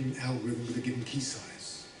use a given algorithm with a given key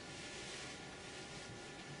size.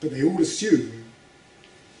 But they all assume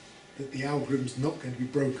that the algorithm's not going to be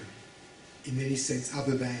broken in any sense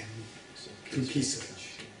other than through key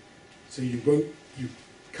search. So you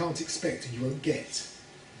can't expect and you won't get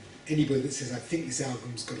anybody that says, I think this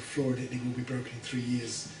algorithm's got a flaw in it and it will be broken in 3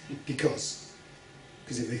 years because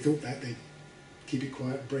if they thought that, they'd keep it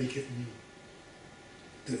quiet, break it, and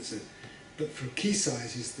that's it. But for key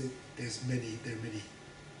sizes, there are many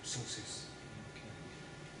sources.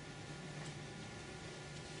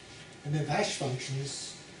 And then for hash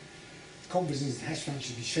functions, confidence in hash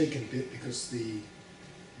functions be shaken a bit because the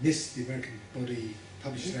NIST, the American body,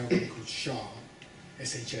 published an algorithm called SHA,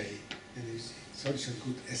 S-H-A, and there's something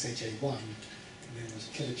called SHA-1, and then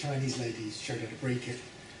the Chinese ladies showed how to break it,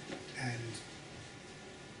 and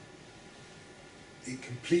it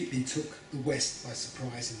completely took the West by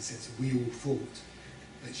surprise in the sense that we all thought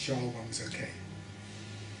that SHA-1 was okay.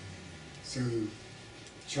 So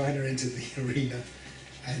China entered the arena,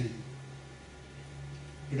 and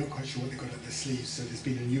we're not quite sure what they've got up their sleeves, so there's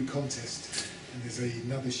been a new contest, and there's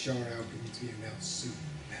another SHA algorithm to be announced soon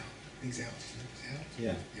now. I think it's out, isn't it? Is it out?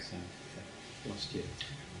 Yeah, Yeah. so, last year.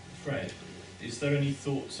 Fred, is there any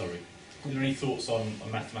thoughts on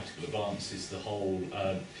mathematical advances, the whole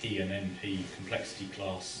P and NP complexity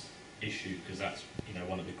class issue, because that's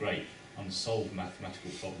one of the great unsolved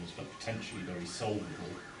mathematical problems, but potentially very solvable,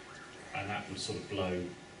 and that would sort of blow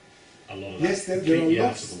a lot of Yes, that there completely are out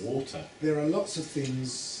lots, of the water. there are lots of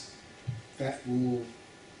things that will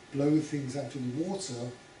blow things out of the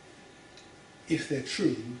water if they're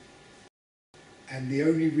true, and the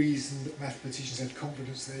only reason that mathematicians have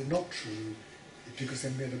confidence that they're not true is because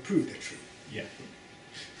they've been able to prove they're true. Yeah.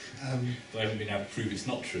 But I haven't been able to prove it's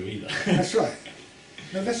not true either. That's right.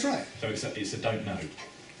 No, that's right. So it's a don't know.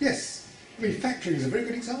 Yes. I mean, factoring is a very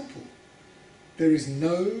good example. There is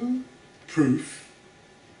no proof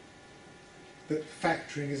that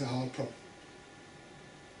factoring is a hard problem.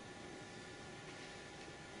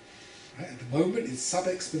 Right? At the moment, it's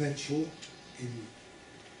sub-exponential in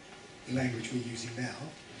the language we're using now,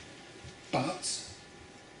 but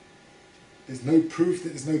there's no proof that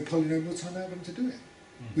there's no polynomial time algorithm to do it.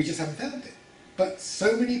 We just haven't found it. But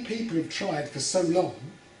so many people have tried for so long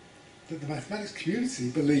that the mathematics community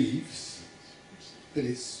believes that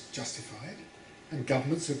it's justified, and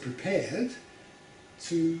governments are prepared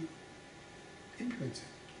to implement it.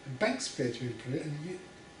 And banks are prepared to implement it, and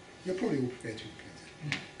you're probably all prepared to implement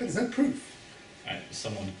it. But there's no proof.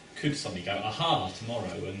 Someone could suddenly go, aha,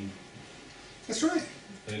 tomorrow, and That's right.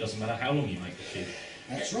 then it doesn't matter how long you make the kid.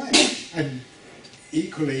 That's right. And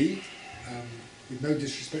equally, with no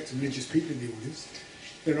disrespect to religious people in the audience,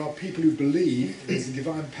 there are people who believe there's a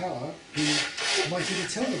divine power who might even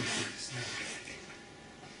tell them things now.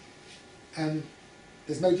 And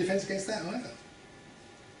there's no defence against that either.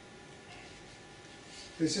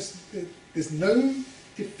 There's no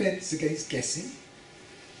defence against guessing,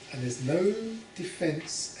 and there's no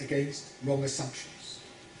defence against wrong assumptions.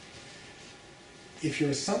 If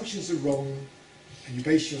your assumptions are wrong and you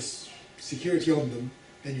base your security on them,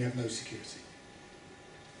 then you have no security.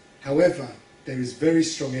 However, there is very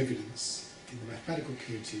strong evidence in the mathematical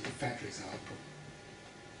community that factoring is a hard problem.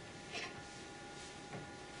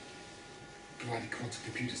 Provided quantum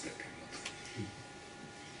computers don't come along.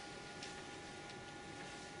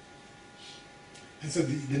 And so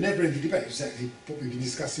the never-ending debate, exactly what we've been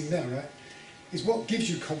discussing now, right, is what gives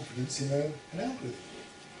you confidence in an algorithm?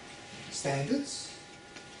 Standards?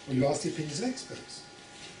 Or you ask the opinions of experts?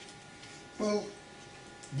 Well,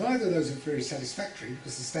 neither of those are very satisfactory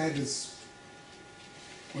because the standards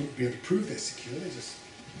won't be able to prove they're secure, they're just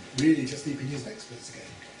really just the opinions of experts again.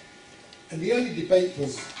 And the early debate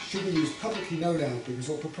was, should we use publicly known algorithms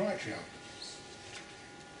or proprietary algorithms?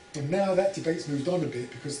 And now that debate's moved on a bit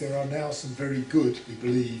because there are now some very good, we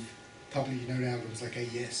believe, publicly known algorithms like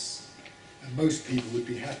AES. And most people would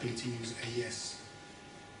be happy to use AES.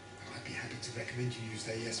 And I'd be happy to recommend you use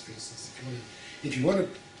AES, for instance. If you want a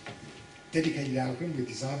dedicated algorithm, we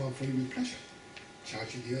design one for you with pleasure.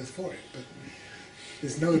 Charge you the earth for it. But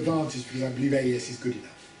there's no advantage because I believe AES is good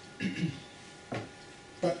enough.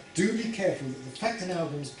 But do be careful that the fact an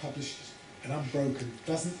algorithm is published and unbroken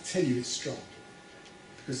doesn't tell you it's strong,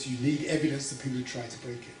 because you need evidence that people have tried to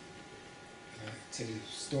break it. And I'll tell you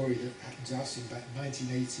a story that happened to us in about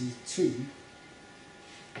 1982.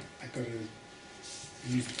 I got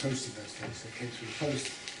we used the post in those days, so it came through the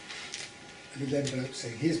post, a little envelope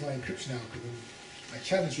saying, here's my encryption algorithm, I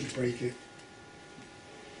challenge you to break it,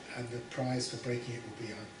 and the prize for breaking it will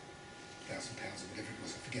be £1,000 or whatever it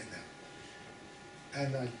was, I forget now.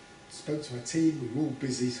 And I spoke to my team, we were all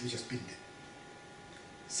busy, so we just binned it.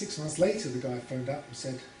 6 months later, the guy phoned up and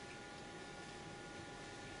said, you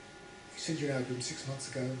sent your algorithm 6 months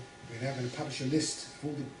ago, we're now going to publish a list of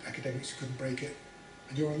all the academics who couldn't break it,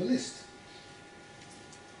 and you're on the list.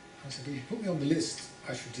 I said, well, if you put me on the list,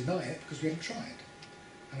 I should deny it because we haven't tried.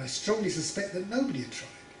 And I strongly suspect that nobody had tried.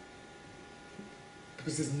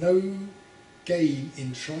 Because there's no gain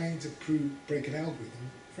in trying to break an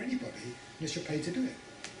algorithm for anybody unless you're paid to do it.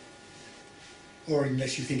 Or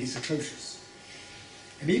unless you think it's atrocious.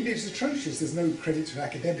 And even if it's atrocious, there's no credit to an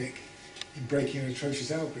academic in breaking an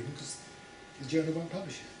atrocious algorithm because the journal won't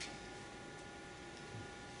publish it.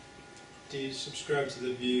 Do you subscribe to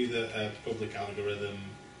the view that a public algorithm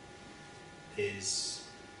is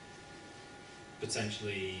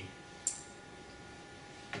potentially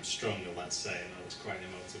stronger, let's say, I know it's quite an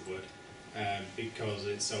emotive word, because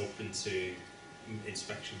it's open to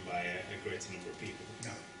inspection by a greater number of people?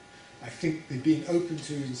 No. I think that being open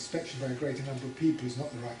to inspection by a greater number of people is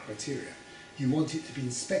not the right criteria. You want it to be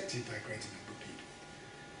inspected by a greater number of people.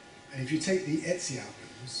 And if you take the Etsy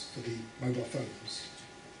algorithms for the mobile phones,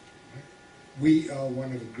 right, we are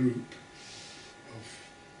one of a group of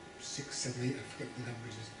 6, 7, 8, I forget the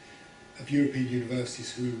numbers, of European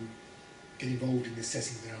universities who get involved in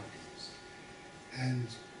assessing their algorithms. And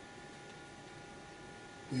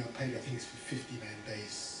we are paid, I think it's for 50 man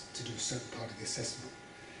days to do a certain part of the assessment.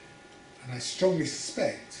 And I strongly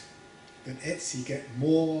suspect that Etsy get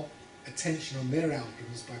more attention on their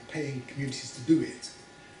algorithms by paying communities to do it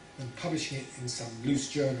than publishing it in some loose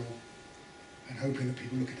journal and hoping that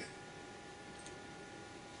people look at it.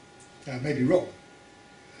 Now, I may be wrong,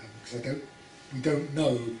 because we don't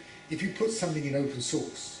know. If you put something in open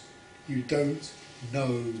source, you don't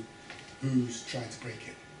know who's tried to break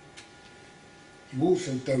it. You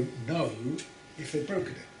also don't know if they've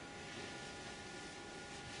broken it.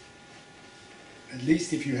 At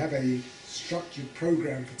least if you have a structured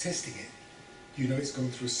program for testing it, you know it's gone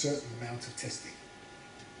through a certain amount of testing.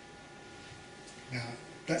 Now,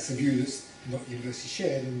 that's a view that's not universally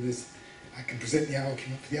shared, and I can present the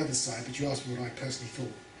argument for the other side, but you asked me what I personally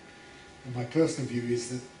thought. And my personal view is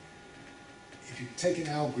that if you take an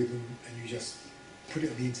algorithm and you just put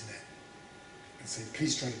it on the internet and say,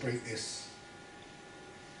 please try to break this,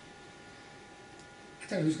 I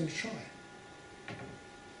don't know who's going to try.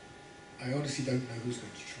 I honestly don't know who's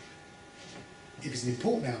going to try. If it's an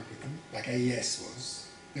important algorithm, like AES was,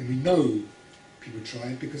 then we know people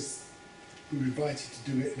tried because we were invited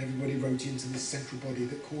to do it and everybody wrote into this central body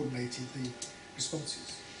that coordinated the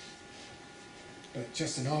responses. But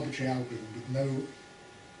just an arbitrary algorithm with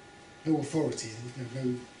no authority and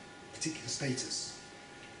no particular status,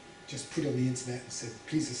 just put on the internet and said,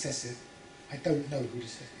 please assess it, I don't know who to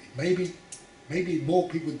assess it. Maybe more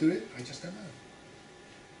people would do it, I just don't know.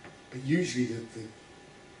 But usually the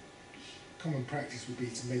common practice would be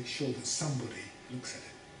to make sure that somebody looks at it.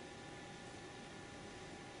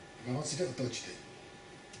 Have I answered it or dodged it?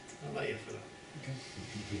 I'll let you for that. Okay.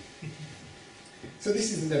 So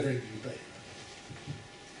this is the never-ending debate.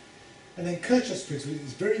 And then Kirchhoff's principle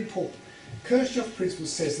is very important. Kirchhoff's principle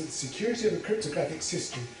says that the security of a cryptographic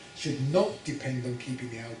system should not depend on keeping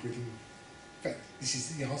the algorithm. In fact, this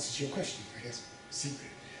is the answer to your question, I guess,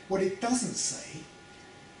 secret. What it doesn't say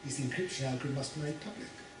is the encryption algorithm must be made public.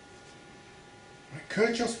 Right?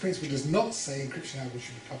 Kirchhoff's principle does not say encryption algorithm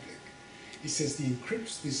should be public. It says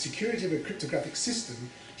the security of a cryptographic system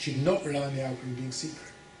should not rely on the algorithm being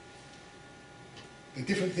secret. They're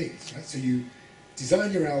different things, right? So you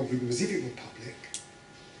design your algorithm as if it were public,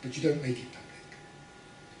 but you don't make it public.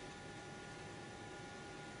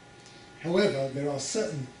 However, there are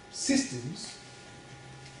certain systems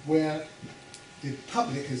where the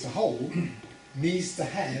public as a whole needs to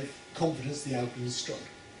have confidence the algorithm is strong.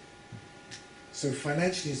 So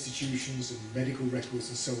financial institutions and medical records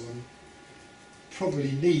and so on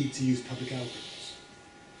probably need to use public algorithms.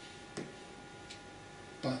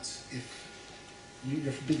 But if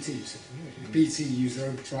You're from BT, you said. If BT use their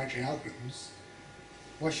own proprietary algorithms,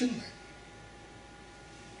 why shouldn't they?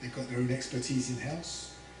 They've got their own expertise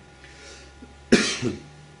in-house.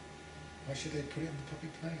 Why should they put it on the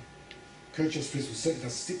public domain? Kirchhoff's principle certainly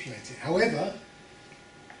does stipulate it. However,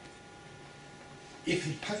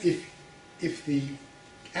 if the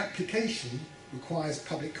application requires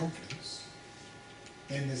public confidence,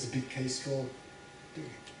 then there's a big case for doing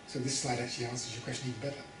it. So this slide actually answers your question even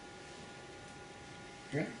better.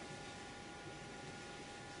 Yeah?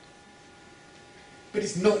 But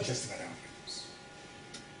it's not just about algorithms.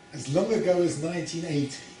 As long ago as 1980,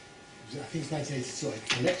 I think it's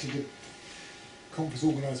 1982, I lectured at a conference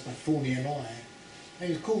organised by Thorney and it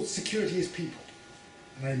was called Security is People.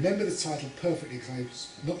 And I remember the title perfectly because I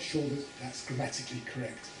was not sure that that's grammatically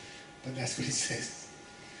correct, but that's what it says.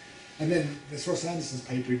 And then there's Ross Anderson's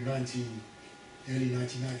paper in early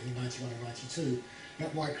 1990, 91 and 92,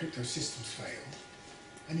 about why crypto systems fail.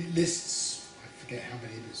 And it lists, I forget how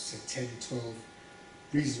many, but it said 10, 12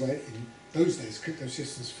 reasons why in those days crypto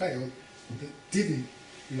systems failed that didn't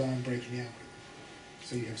rely on breaking the algorithm.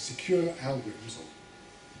 So you have secure algorithms, or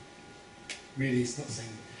really it's not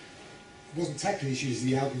saying, it wasn't tackling the issue, is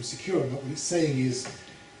the algorithm secure or not. What it's saying is,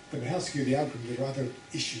 no matter how secure the algorithm, there are other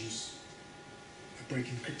issues of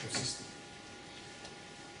breaking the crypto system.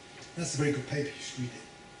 That's a very good paper, you should read it.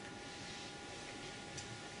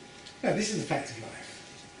 Now, this is the fact of life.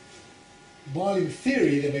 While in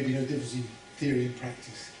theory there may be no difference in theory and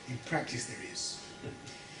practice, in practice there is.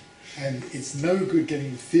 And it's no good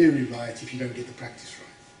getting the theory right if you don't get the practice right.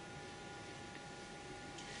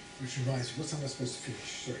 Which reminds me, what time am I supposed to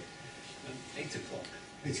finish? Sorry. 8 o'clock.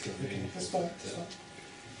 8 o'clock, okay. That's fine, that's fine.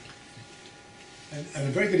 And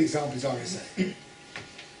a very good example is RSA.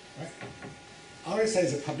 Right? RSA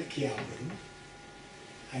is a public key algorithm,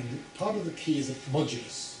 and part of the key is a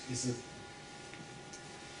modulus.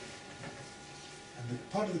 And the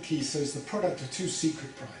part of the key, so it's the product of two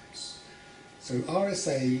secret primes. So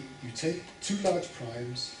RSA, you take two large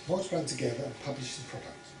primes, multiply them together and publish the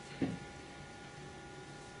product.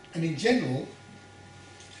 And in general,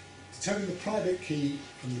 determining the private key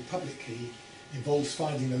from the public key involves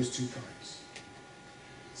finding those two primes.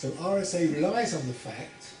 So RSA relies on the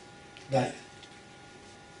fact that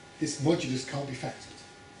this modulus can't be factored.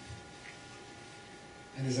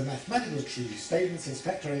 And there's a mathematical truth statement that says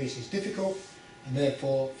factorization is difficult, and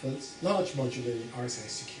therefore, for large moduli, RSA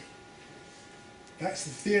is secure. That's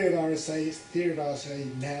the theory of RSA. It's the theory of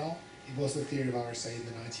RSA now. It was the theory of RSA in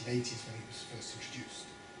the 1980s when it was first introduced.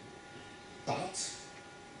 But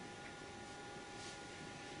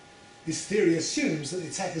this theory assumes that the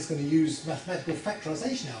attacker is going to use mathematical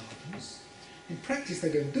factorization algorithms. In practice,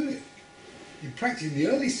 they don't do it. In practice, in the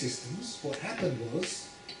early systems, what happened was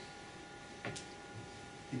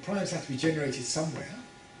the primes had to be generated somewhere.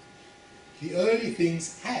 The early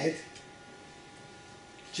things had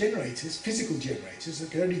generators, physical generators, that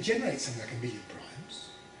could only generate something like 1 million primes.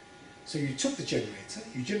 So you took the generator,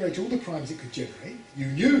 you generated all the primes it could generate, you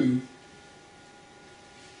knew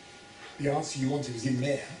the answer you wanted was in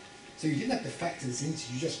there, so you didn't have to factor this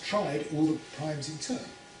into, you just tried all the primes in turn.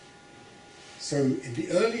 So in the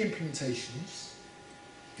early implementations,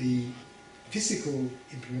 the physical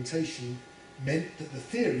implementation meant that the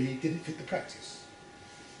theory didn't fit the practice.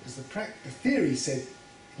 Because the theory said,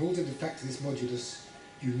 in order to factor this modulus,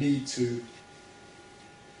 you need to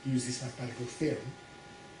use this mathematical theorem.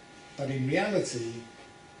 But in reality,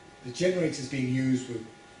 the generators being used were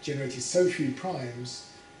generated so few primes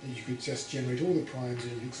that you could just generate all the primes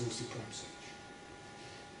in an exhaustive prime search.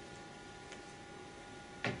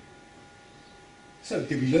 So,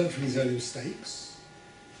 did we learn from these early mistakes?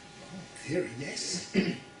 Well, in theory, yes,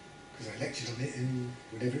 because I lectured on it in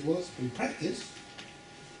whatever it was, but in practice,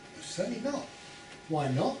 certainly not. Why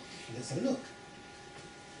not? Let's have a look.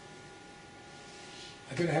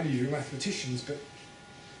 I don't know how many of you are mathematicians, but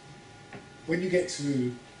when you get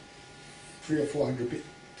to 300 or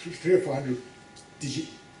 400 digit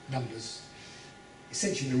numbers,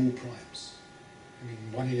 essentially they're all primes. I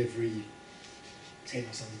mean, 1 in every 10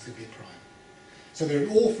 or something is going to be a prime. So there are an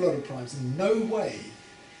awful lot of primes, and no way,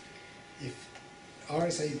 if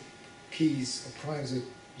RSA keys or primes are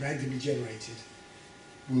randomly generated,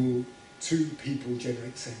 will two people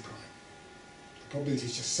generate the same prime. The probability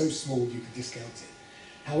is just so small you can discount it.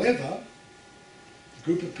 However, a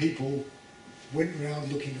group of people went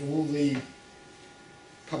around looking at all the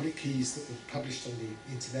public keys that were published on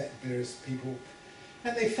the internet, various people,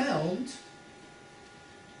 and they found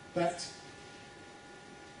that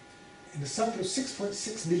in a sample of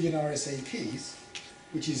 6.6 million RSA keys,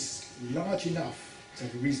 which is large enough to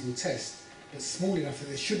have a reasonable test, but small enough that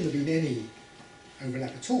there shouldn't have been any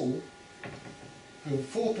overlap at all, over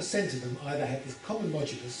 4% of them either have this common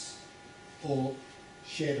modulus or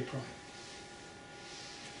shared a prime.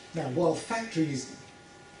 Now, while factoring is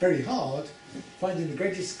very hard, finding the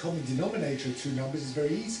greatest common denominator of two numbers is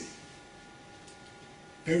very easy.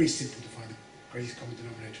 Very simple to find the greatest common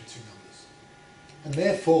denominator of two numbers. And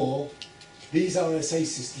therefore, these RSA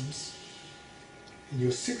systems, in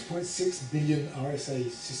your 6.6 billion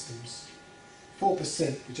RSA systems,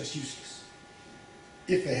 4% were just useless,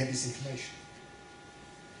 if they had this information.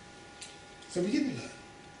 So we didn't learn.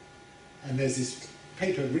 And there's this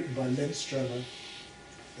paper written by Lenstromer.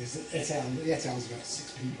 There's et al. The et al's about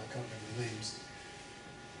 6 people, I can't remember the names.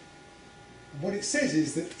 And what it says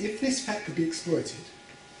is that if this fact could be exploited,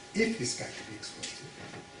 then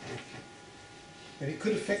it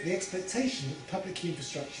could affect the expectation that the public key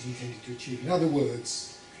infrastructure is intended to achieve. In other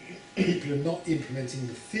words, people are not implementing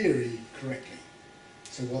the theory correctly.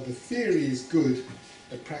 So while the theory is good,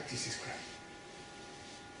 the practice is crap.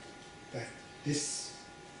 That this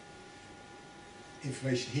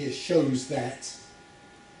information here shows that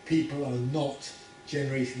people are not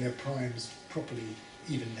generating their primes properly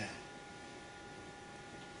even now.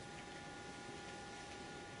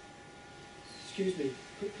 Excuse me,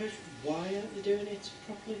 quick question. Why aren't they doing it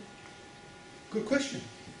properly? Good question.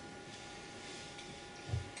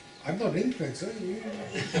 I'm not an influencer.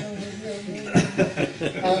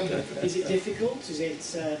 Is it difficult? Is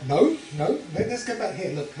it... No. Let's go back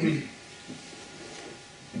here. Look,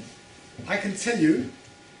 I can tell you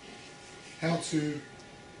how to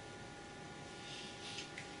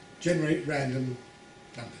generate random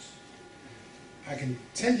numbers. I can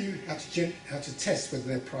tell you how to test whether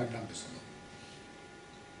they're prime numbers or not.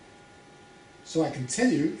 So I can tell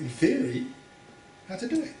you, in theory, how to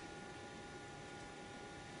do it.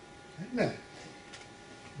 Now,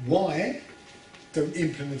 why don't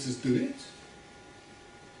implementers do it?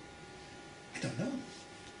 I don't know.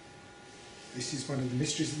 This is one of the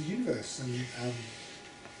mysteries of the universe. And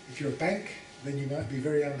if you're a bank, then you might be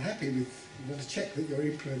very unhappy with, you want to check that your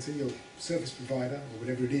implementer, your service provider, or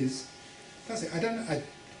whatever it is, does it.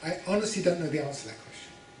 I honestly don't know the answer to that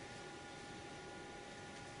question.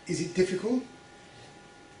 Is it difficult?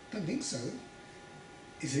 I don't think so.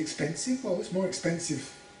 Is it expensive? Well, it's more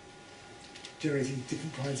expensive generating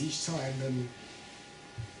different primes each time than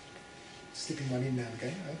slipping one in now and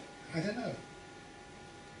again. I don't know.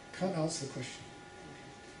 Can't answer the question.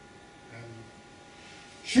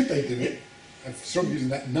 Should they do it? I'm strongly using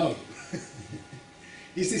that no.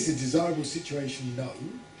 Is this a desirable situation? No.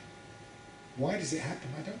 Why does it happen?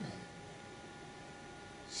 I don't know.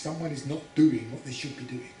 Someone is not doing what they should be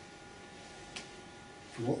doing.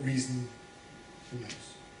 For what reason? Who knows?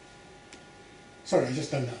 Sorry, I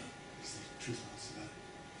just don't know. That's the truth answer to that.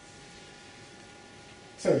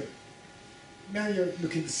 So, now you're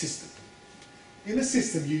looking at the system. In the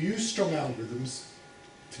system, you use strong algorithms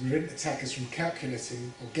to prevent attackers from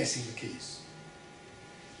calculating or guessing the keys.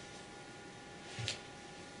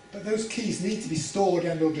 But those keys need to be stored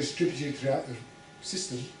and or distributed throughout the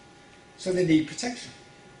system, so they need protection.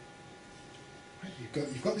 Right?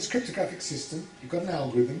 You've got this cryptographic system, you've got an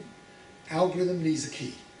algorithm. Algorithm needs a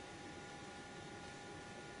key.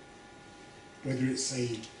 Whether it's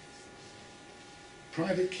a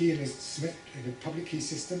private key in a public key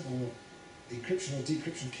system, or the encryption or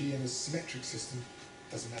decryption key in a symmetric system,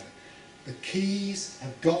 doesn't matter. The keys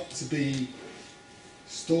have got to be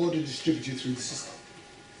stored and distributed through the system.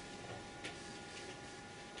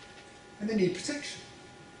 And they need protection.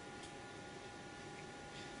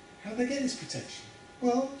 How do they get this protection?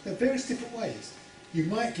 Well, there are various different ways. You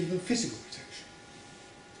might give them physical protection.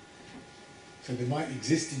 So they might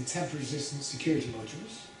exist in tamper-resistant security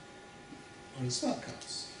modules or in smart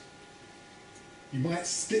cards. You might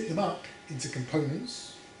split them up into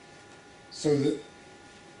components so that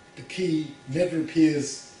the key never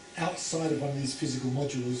appears outside of one of these physical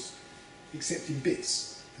modules except in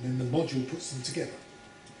bits, and then the module puts them together.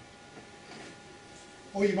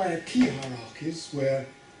 Or you might have key hierarchies where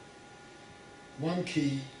one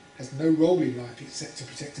key has no role in life except to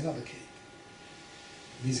protect another key.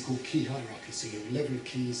 And these are called key hierarchies, so you have a level of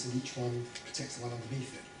keys and each one protects the one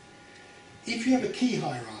underneath it. If you have a key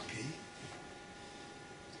hierarchy,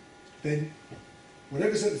 then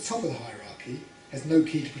whatever's at the top of the hierarchy has no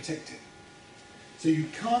key to protect it. So you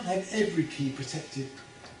can't have every key protected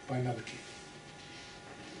by another key.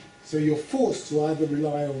 So you're forced to either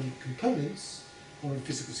rely on components or on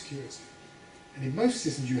physical security. And in most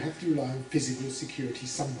systems you have to rely on physical security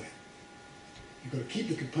somewhere. You've got to keep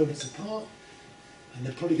the components apart, and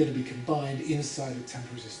they're probably going to be combined inside a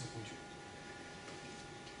tamper-resistant module.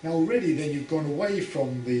 Now already then you've gone away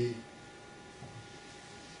from the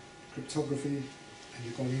cryptography and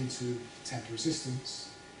you've gone into tamper resistance,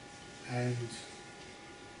 and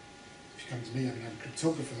if you come to me, I mean, I'm a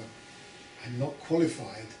cryptographer, I'm not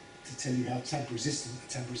qualified to tell you how tamper resistant a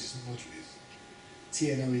tamper resistant module is.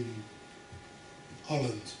 TNO in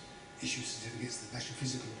Holland issues certificates, the National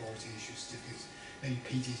Physical Laboratory issues certificates, maybe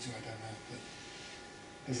PT too, I don't know, but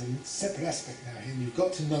there's a separate aspect now here, and you've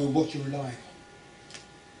got to know what you're relying on.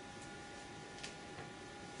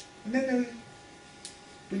 And then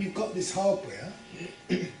when you've got this hardware,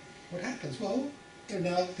 what happens? Well, there are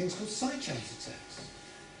now things called side channel attacks.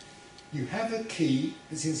 You have a key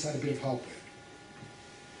that's inside a bit of hardware.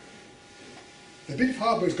 The bit of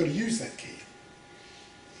hardware has got to use that key.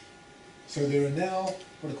 So there are now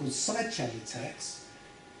what are called side channel attacks,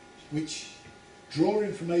 which draw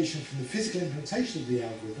information from the physical implementation of the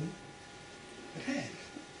algorithm at hand.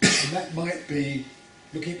 And that might be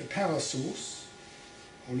looking at the power source,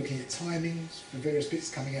 or looking at timings for various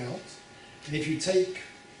bits coming out. And if you take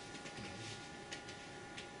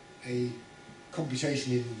a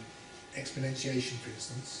computation in exponentiation, for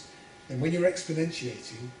instance, then when you're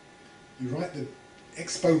exponentiating, you write the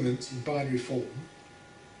exponent in binary form,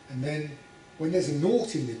 and then when there's a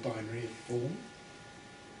naught in the binary form,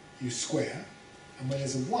 you square, and when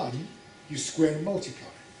there's a 1, you square and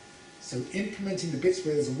multiply. So implementing the bits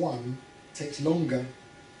where there's a 1 takes longer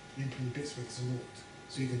than implementing bits where there's a naught.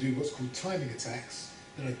 So you can do what's called timing attacks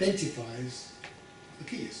that identifies the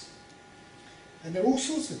keys. And there are all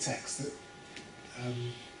sorts of attacks that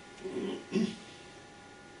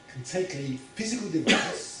can take a physical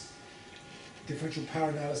device, differential power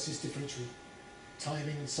analysis, differential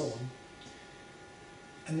timing and so on,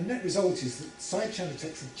 and the net result is that side channel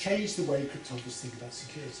attacks have changed the way cryptographers think about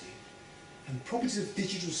security. And the properties of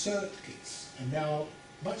digital circuits are now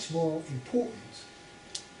much more important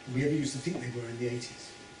than we ever used to think they were in the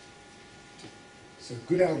 80s. So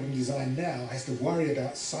good algorithm design now has to worry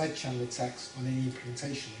about side channel attacks on any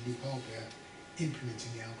implementation, any hardware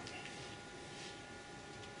implementing the algorithm.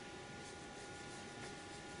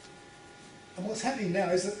 And what's happening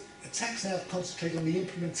now is that attacks now concentrate on the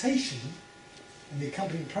implementation and the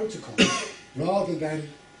accompanying protocol rather than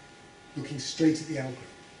looking straight at the algorithm.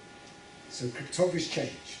 So cryptography's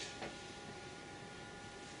changed.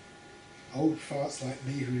 Old farts like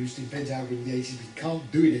me who used to invent algorithms in the 80s, we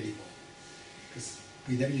can't do it anymore. Because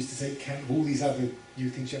we never used to take account of all these other new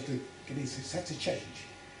things you have to get into. It's had to change.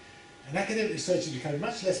 And academic research is becoming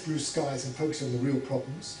much less blue skies and focused on the real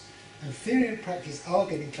problems. And theory and practice are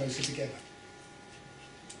getting closer together.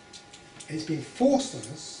 And it's being forced on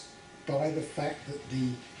us by the fact that the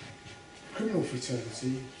criminal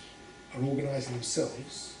fraternity are organising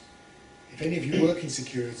themselves. If any of you work in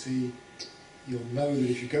security, you'll know that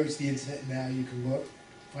if you go to the internet now, you can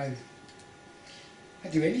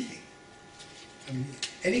do anything. I mean,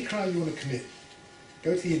 any crime you want to commit,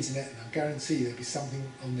 go to the internet and I guarantee there'll be something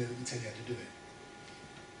on there that will tell you how to do it.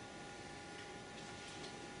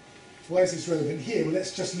 Why is this relevant here? Well,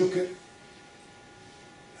 let's just look at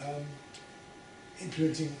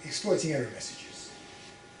exploiting error messages.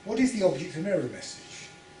 What is the object of an error message?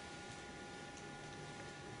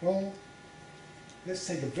 Well, let's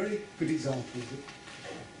take a very good example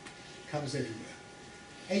that comes everywhere.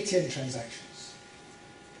 ATM transactions.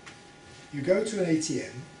 You go to an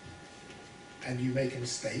ATM and you make a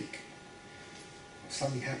mistake, or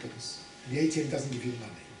something happens, and the ATM doesn't give you the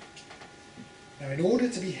money. Now, in order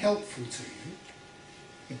to be helpful to you,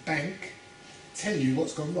 the bank tell you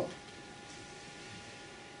what's gone wrong.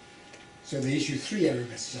 So they issue 3 error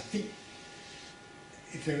messages. I think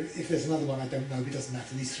if there's another one I don't know, it doesn't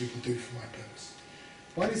matter, these 3 will do for my purpose.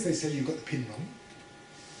 One is they say you've got the PIN wrong.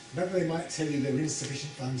 Another, they might tell you there are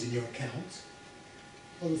insufficient funds in your account.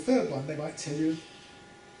 Or the third one, they might tell you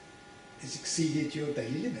it's exceeded your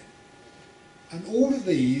daily limit. And all of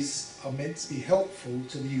these are meant to be helpful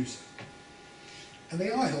to the user. And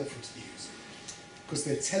they are helpful to the user, because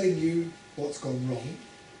they're telling you what's gone wrong,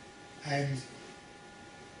 and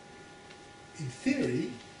in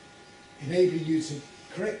theory, enabling you to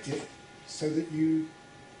correct it so that you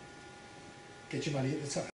get your money at the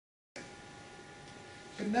time.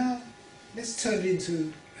 But now, let's turn it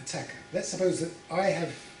into attacker. Let's suppose that I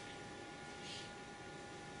have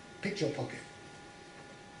picked your pocket,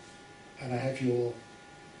 and I have your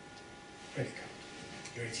credit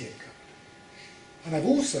card, your ATM card. And I've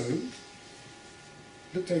also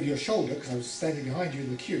looked over your shoulder, because I was standing behind you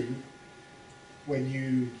in the queue when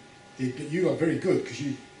you did, but you are very good because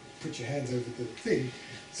you put your hands over the thing.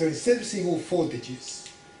 So instead of seeing all 4 digits,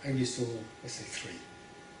 I only saw, let's say, 3.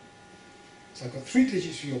 So I've got 3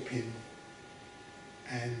 digits for your PIN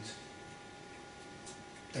and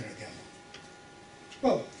don't know the other one.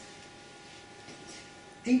 Well,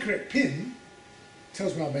 Incorrect PIN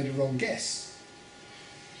tells me I made a wrong guess.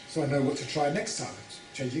 So I know what to try next time,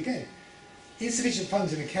 change it again. Insufficient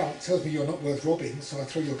funds in account tells me you're not worth robbing, so I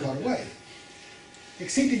throw your card away.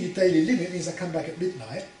 Exceeding your daily limit means I come back at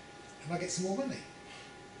midnight and I get some more money.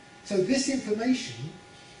 So this information,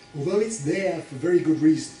 although it's there for very good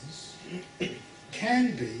reasons,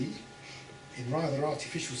 can be, in rather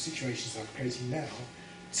artificial situations I'm creating now,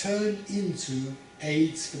 turned into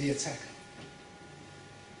aids for the attacker.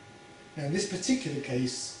 Now in this particular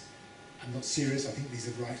case, I'm not serious, I think these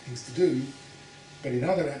are the right things to do, but in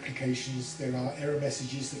other applications there are error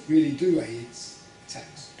messages that really do aid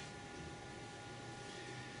attacks.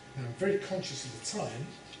 Now I'm very conscious of the time.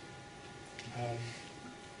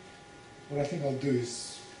 What I think I'll do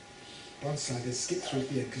is, one slide, let's skip through at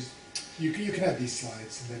the end, because you can have these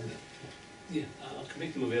slides and then... Yeah, I can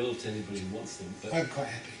make them available to anybody who wants them. But I'm quite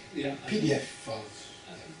happy. yeah, PDF files.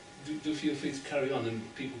 Do feel free to carry on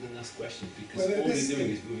and people can ask questions, because Well, all we're this-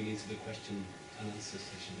 doing is moving into the question and answer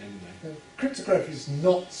session anyway. Now, cryptography is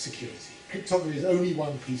not security. Cryptography is only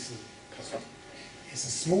one piece of puzzle. It's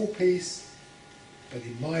a small piece, but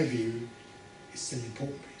in my view, it's still an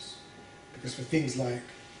important piece. Because for things like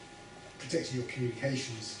protecting your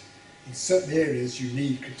communications, in certain areas you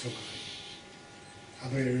need cryptography.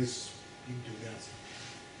 Other areas you can do without it.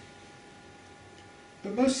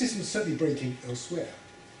 But most systems certainly break in elsewhere.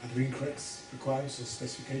 Other incorrect requirements or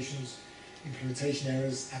specifications, implementation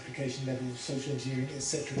errors, application level, social engineering,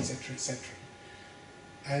 etc., etc., etc.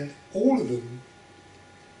 And all of them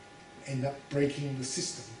end up breaking the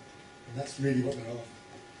system, and that's really what they're after.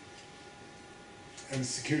 And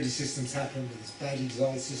security systems happen, there's badly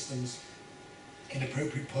designed systems,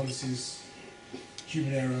 inappropriate policies,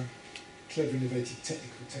 human error, clever innovative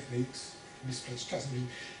technical techniques, misplaced trust. I mean,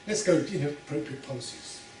 let's go to inappropriate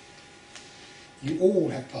policies. You all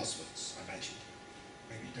have passwords, I imagine.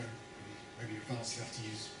 Maybe you don't, maybe you're advanced enough to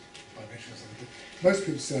use biometrics or something, but most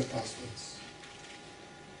people still have passwords.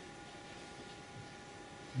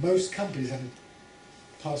 Most companies have a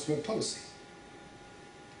password policy.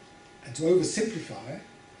 And to oversimplify,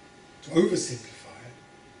 a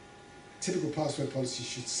typical password policy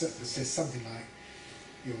should say something like,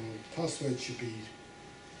 your password should be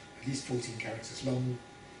at least 14 characters long,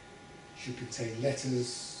 should contain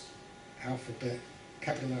letters, alphabet,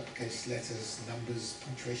 capital uppercase letters, numbers,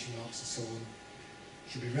 punctuation marks and so on,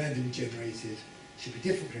 should be randomly generated, should be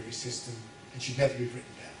different for every system, and should never be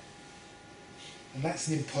written down. And that's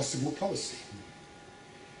an impossible policy.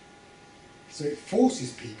 So it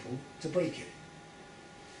forces people to break it.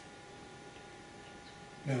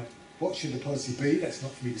 Now, what should the policy be? That's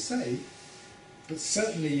not for me to say, but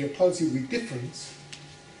certainly your policy will be different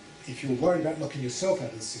if you're worried about locking yourself out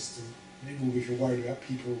of the system than it will be if you're worried about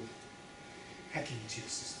people hacking into your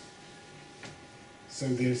system. So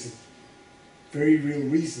there's a very real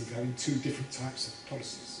reason for having two different types of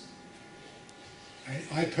policies.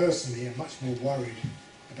 I personally am much more worried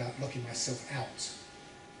about locking myself out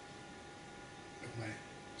of my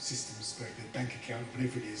systems, whether the bank account or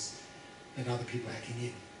whatever it is, than other people hacking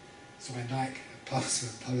in. So I like a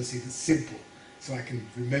password policy that's simple, so I can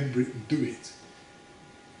remember it and do it.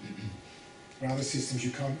 For other systems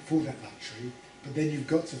you can't afford that luxury, but then you've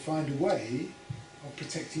got to find a way of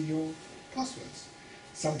protecting your passwords.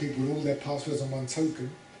 Some people put all their passwords on one token,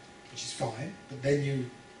 which is fine, but then you're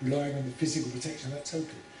relying on the physical protection of that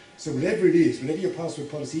token. So whatever it is, whatever your password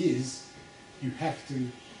policy is, you have to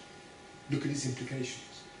look at its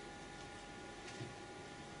implications.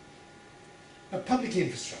 Now, public key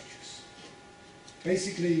infrastructures.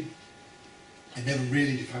 Basically, I never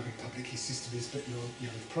really defined what a public key system is, but you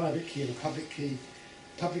have a private key and a public key.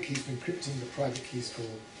 Public key is for encrypting, the private key is for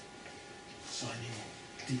signing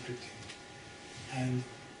or decrypting. And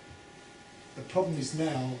the problem is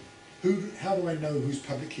now, how do I know whose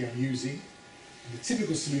public key I'm using? And the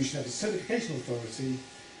typical solution of a certification authority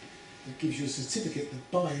that gives you a certificate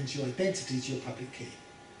that binds your identity to your public key.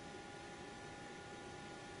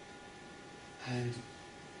 And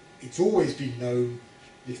it's always been known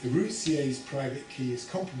if the root CA's private key is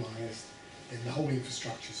compromised, then the whole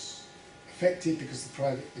infrastructure is affected because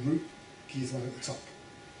the root key is the one at the top.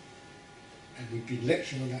 And we've been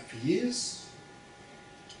lecturing on that for years.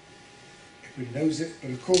 Everybody knows it,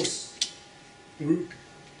 but of course the root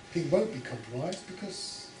thing won't be compromised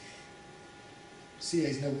because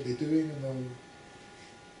CAs know what they're doing and they'll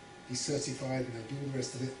be certified and they'll do all the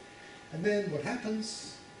rest of it. And then what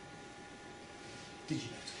happens? DigiNotar.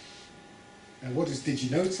 Now what is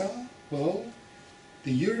DigiNotar? Well,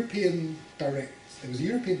 there was a European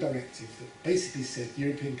directive that basically said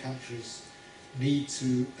European countries need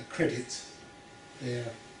to accredit their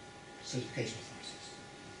certification authorities.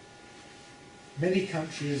 many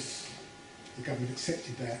countries, the government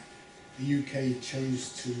accepted that. The UK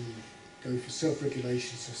chose to go for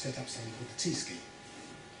self-regulation, so set up something called the T scheme.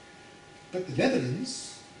 But the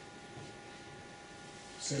Netherlands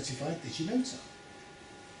certified DigiNotar.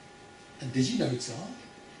 And DigiNotar,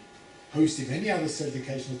 hosted many other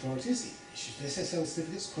certification authorities, issued SSL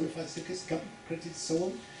certificates, qualified certificates, government accredited, so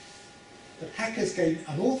on. But hackers gained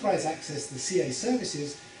unauthorized access to the CA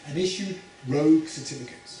services and issued rogue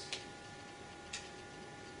certificates.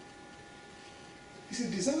 It's a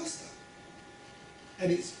disaster.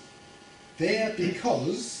 And it's there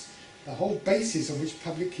because the whole basis on which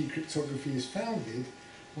public key cryptography is founded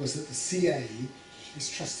was that the CA is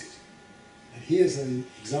trusted. And here's an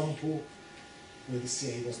example where the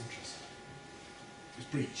CA wasn't trusted. It was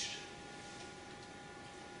breached.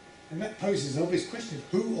 And that poses an obvious question of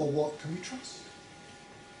who or what can we trust?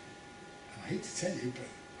 And I hate to tell you, but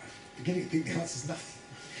I'm beginning to think the answer is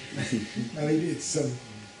nothing. I mean, it's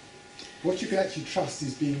what you can actually trust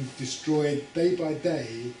is being destroyed day by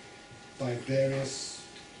day by various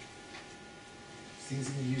things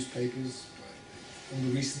in the newspapers, by all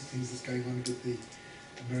the recent things that's going on with the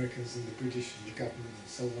Americans and the British and the government and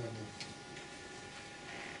so on and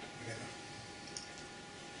whatever.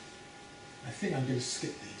 I think I'm going to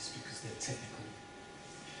skip these because they're technical.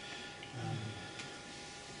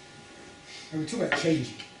 And we talk about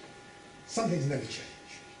changing. Some things never change.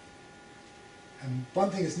 And one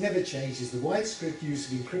thing that's never changed is the widespread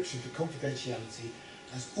use of encryption for confidentiality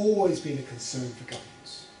has always been a concern for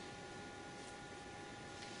governments.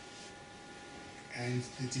 And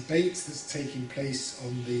the debate that's taking place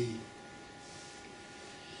on the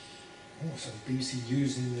BBC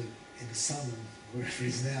News in the Sun and wherever it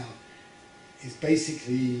is now is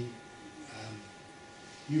basically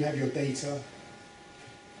you have your data,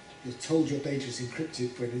 you're told your data is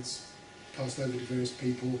encrypted when it's passed over to various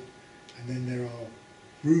people, and then there are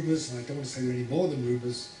rumours, and I don't want to say there are any more than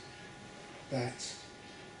rumours, that,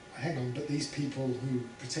 hang on, but these people who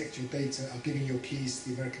protect your data are giving your keys to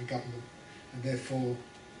the American government, and therefore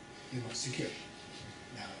you're not secure.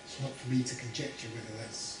 Now, it's not for me to conjecture whether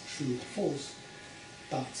that's true or false,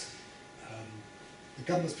 but the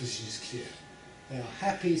government's position is clear. They are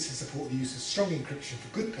happy to support the use of strong encryption for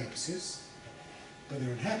good purposes, but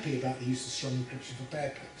they're unhappy about the use of strong encryption for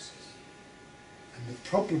bad purposes. And the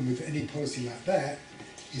problem with any policy like that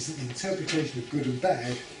is that the interpretation of good and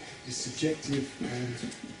bad is subjective, and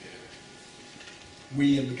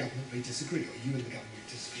we and the government may disagree, or you and the government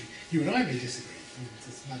may disagree. You and I may disagree, it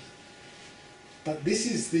doesn't matter. But this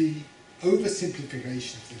is the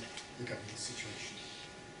oversimplification of the government situation.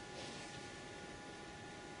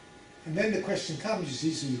 And then the question comes, you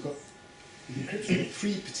see, so you've got with encryption, you've got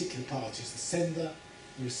three particular parties: the sender,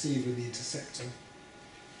 the receiver, and the interceptor.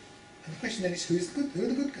 And the question then is, who are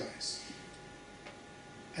the good guys?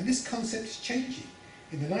 And this concept is changing.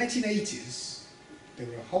 In the 1980s, there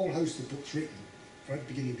were a whole host of books written right at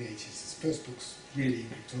the beginning of the 80s. The first book's really in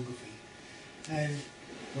cryptography. And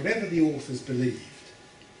whatever the authors believed,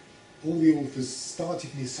 all the authors started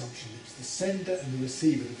from the assumption that it was the sender and the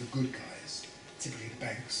receiver that were good guys, typically the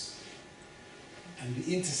banks, and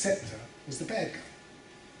the interceptor was the bad guy,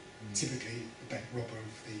 typically the bank robber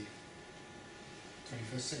of the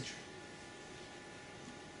 21st century.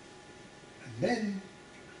 And then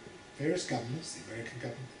various governments, the American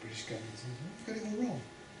government, the British government, got it all wrong.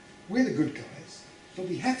 We're the good guys, but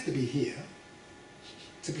we have to be here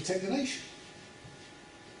to protect the nation.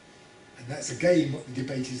 And that's again what the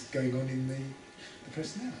debate is going on in the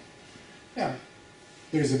press now. Now,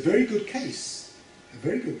 there is a very good case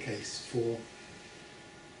for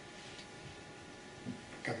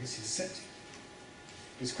governments intercepting.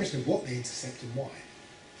 It's a question of what they intercept and why.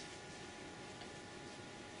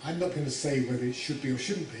 I'm not going to say whether it should be or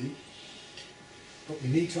shouldn't be, but we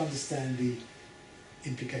need to understand the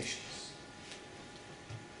implications.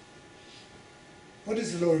 What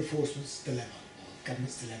is the law enforcement's dilemma, or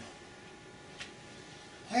government's dilemma?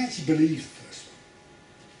 I actually believe the first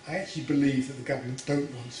one. I actually believe that the government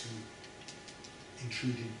don't want to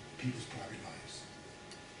intrude in people's private lives.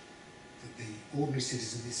 That the ordinary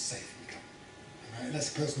citizen is safe in the government. And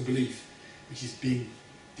that's a personal belief which is being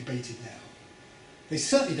debated now. They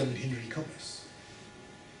certainly don't want to hinder e-commerce.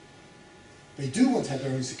 They do want to have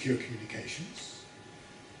their own secure communications.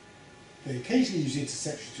 They occasionally use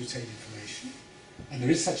interception to obtain information, and there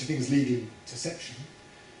is such a thing as legal interception.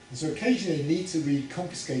 And so occasionally they need to read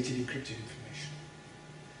confiscated encrypted information.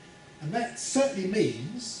 And that certainly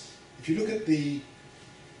means, if you look at the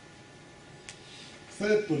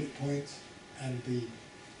third bullet point and the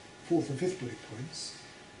fourth and fifth bullet points,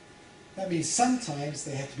 that means sometimes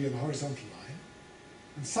they have to be on the horizontal line,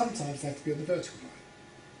 and sometimes they have to be on the vertical line.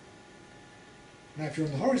 Now, if you're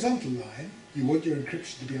on the horizontal line, you want your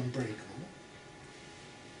encryption to be unbreakable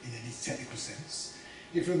in any technical sense.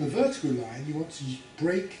 If you're on the vertical line, you want to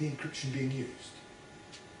break the encryption being used.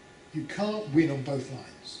 You can't win on both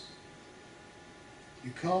lines.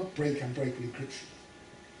 You can't break unbreakable encryption.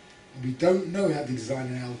 And we don't know how to design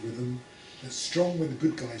an algorithm that's strong when the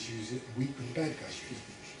good guys use it and weak when the bad guys use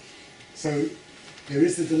it. So there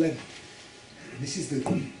is the dilemma. And this is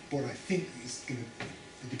what I think is going to,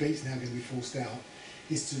 the debate's now going to be forced out,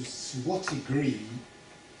 is to what degree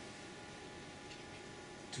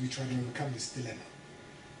do we try to overcome this dilemma?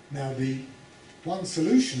 Now, the one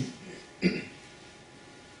solution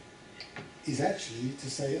is actually to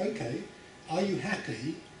say, okay, are you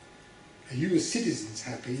happy, are you as citizens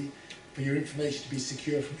happy for your information to be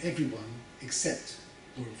secure from everyone except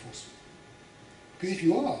law enforcement? Because if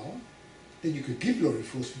you are, then you could give law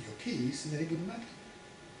enforcement your keys and then it wouldn't matter.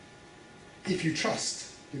 If you trust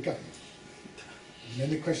the government. And then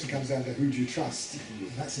the question comes down to who do you trust?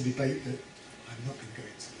 And that's a debate that I'm not going to go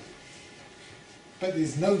into. But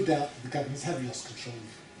there's no doubt that the governments have lost control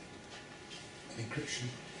of encryption,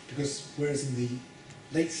 because whereas in the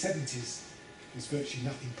late 70s there's virtually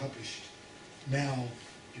nothing published, now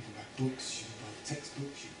you can buy books, you can buy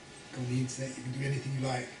textbooks, you can go on the internet, you can do anything you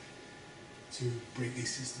like to break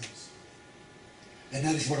these systems. And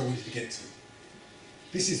now this is what I wanted to get to.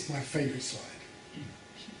 This is my favourite slide.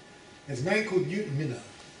 There's a man called Newton Minner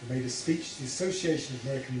who made a speech to the Association of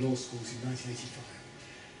American Law Schools in 1985.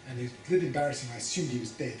 And it was a little embarrassing, I assumed he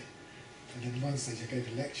was dead. And then at one stage I gave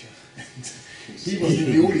a lecture, and he wasn't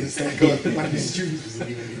in the audience, thank God, but one of his students was in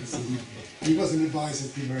the audience. And he was an advisor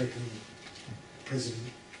to the American president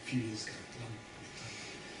a few years ago.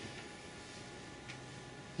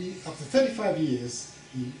 After 35 years,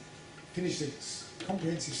 he finished a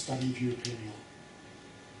comprehensive study of European law.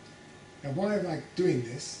 Now, why am I doing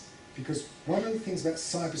this? Because one of the things about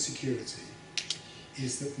cybersecurity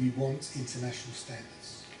is that we want international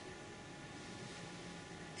standards.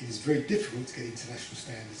 It is very difficult to get international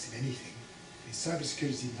standards in anything. In cybersecurity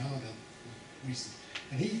is even harder reason.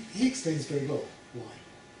 And he explains very well why.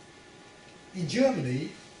 In Germany,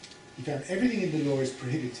 he found everything in the law is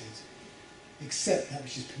prohibited except that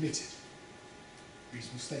which is permitted.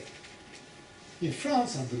 Reasonable statement. In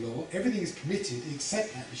France, under law, everything is permitted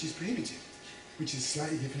except that which is prohibited, which is a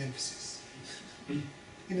slightly different emphasis.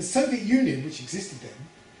 In the Soviet Union, which existed then,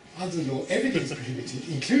 under the law, everything is prohibited,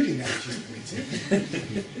 including that which is permitted.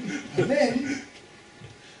 And then,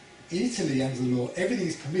 in Italy, under the law, everything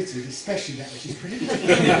is permitted, especially that which is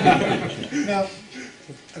prohibited. Now,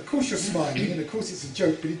 of course you're smiling, and of course it's a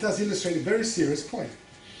joke, but it does illustrate a very serious point,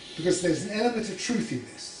 because there's an element of truth in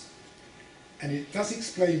this. And it does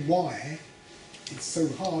explain why it's so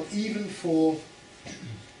hard, even for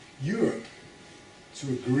Europe, to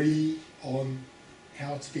agree on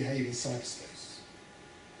how to behave in cyberspace.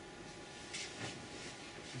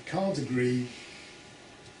 We can't agree.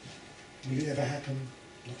 Will it ever happen?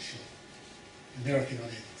 Not sure. And there I think I'll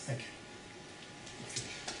end. Thank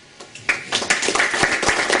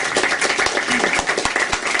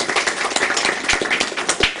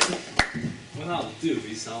What I'll do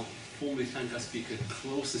is I'll formally thank our speaker,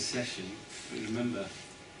 close the session, but remember,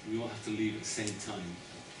 we all have to leave at the same time,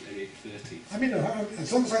 at 8:30. I mean,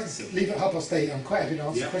 as long as I can leave at 8:30, I'm quite happy to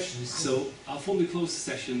answer questions. So I'll formally close the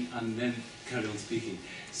session and then carry on speaking.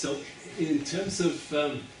 So in terms of...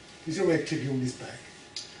 is there a way of clipping all this back?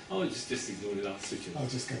 Oh, just ignore it, I'll switch it. I'll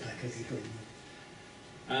just go back. Okay, go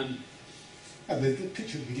on. The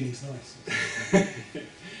picture at the beginning's nice.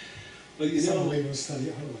 Well, you know... Someone may want to study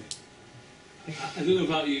at Holloway. I don't know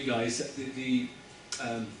about you guys,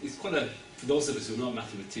 it's quite a, for those of us who are not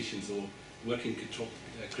mathematicians or work in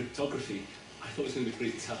cryptography, I thought it was going to be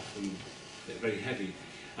pretty tough and very heavy.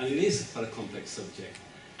 And it is quite a complex subject,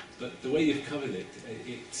 but the way you've covered it,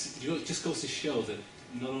 it just goes to show that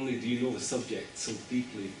not only do you know the subject so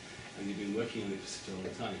deeply and you've been working on it for such a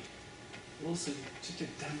long time, but also such a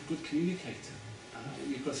damn good communicator.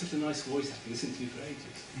 You've got such a nice voice, I can listen to you for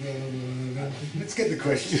ages. No. Let's get the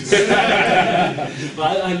questions.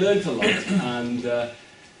 But I learned a lot, and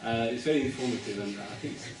it's very informative, and I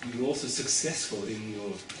think you were also successful in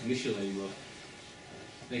your initial aim of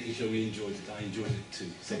making sure we enjoyed it. I enjoyed it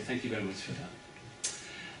too, so thank you very much for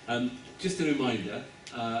that. Just a reminder,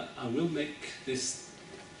 I will make this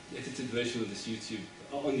edited version of this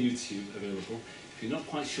on YouTube available. If you're not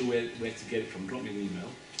quite sure where to get it from, drop me an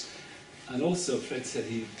email. And also, Fred said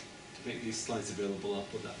he'd make these slides available. I'll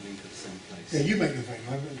put that link at the same place. Yeah, you make them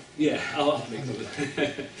available. Yeah, I'll make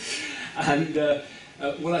them. And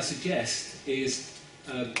what I suggest is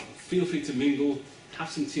feel free to mingle have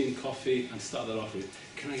some tea and coffee and start that off with.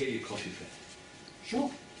 Can I get you a coffee, Fred? Sure.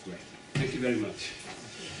 Great. Thank you very much.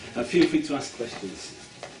 Feel free to ask questions.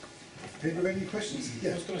 People have any questions?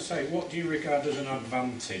 I was going to say, what do you regard as an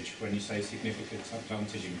advantage when you say significant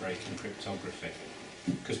advantage in breaking cryptography?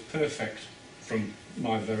 Because perfect, from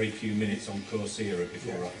my very few minutes on Coursera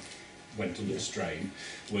before I went under the strain,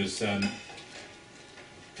 was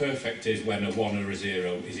perfect is when a 1 or a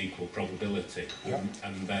 0 is equal probability.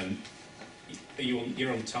 And then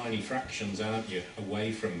you're on tiny fractions, aren't you,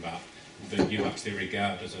 away from that you actually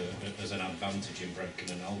regard as an advantage in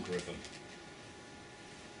breaking an algorithm.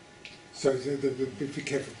 So, be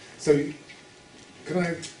careful. So, can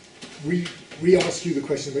I re-ask you the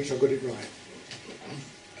question, make sure I got it right?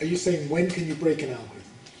 Are you saying when can you break an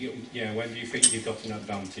algorithm? Yeah, when do you think you've got an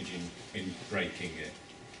advantage in breaking it?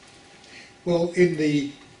 Well,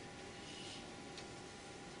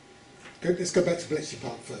 let's go back to Bletchley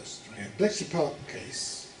Park first. Right? Yeah. Bletchley Park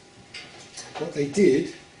case, what they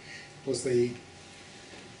did was they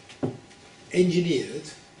engineered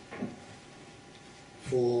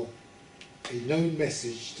for a known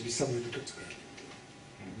message to be somewhere in the cryptogram.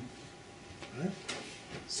 Right?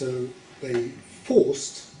 So they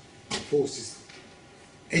forced is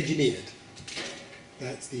engineered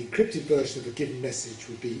that the encrypted version of a given message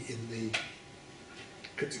would be in the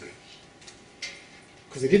cryptogram.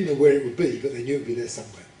 Because they didn't know where it would be, but they knew it would be there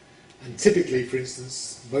somewhere. And typically, for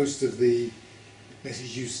instance, most of the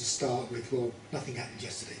messages used to start with, well, nothing happened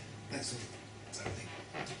yesterday, that sort of thing.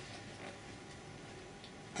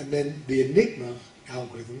 And then the Enigma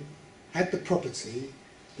algorithm had the property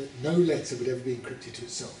that no letter would ever be encrypted to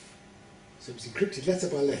itself. So it was encrypted letter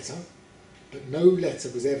by letter, but no letter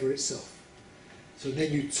was ever itself. So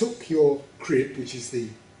then you took your crypt, which is the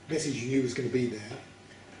message you knew was going to be there,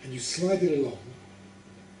 and you slide it along,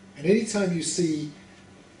 and any time you see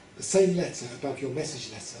the same letter above your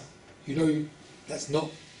message letter, you know that's not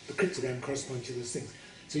the cryptogram corresponding to those things.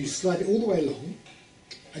 So you slide it all the way along,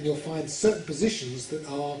 and you'll find certain positions that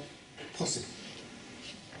are possible.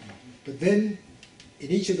 But then, in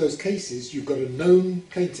each of those cases, you've got a known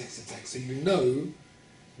plaintext attack, so you know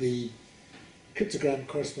the cryptogram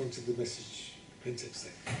corresponding to the message plaintext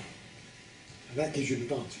attack. And that gives you an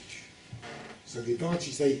advantage. So the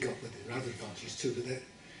advantage they got with it, there are other advantages too, but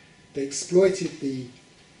they exploited the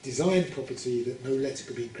design property that no letter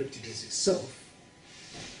could be encrypted as itself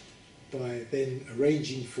by then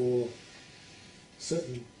arranging for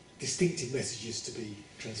certain distinctive messages to be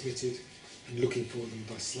transmitted and looking for them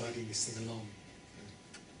by sliding this thing along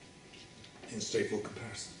in straightforward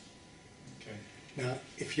comparison. Okay. Now,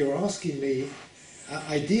 if you're asking me,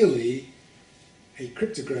 ideally, a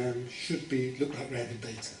cryptogram should look like random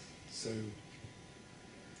data. So,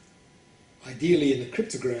 ideally, in a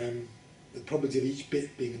cryptogram, the probability of each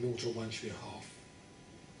bit being a 0 or 1 should be a half,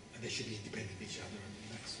 and they should be independent of each other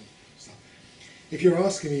and that sort of stuff. If you're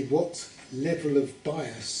asking me what level of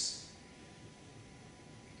bias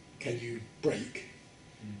can you break,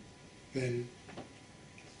 then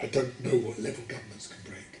I don't know what level governments can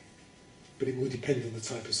break. But it will depend on the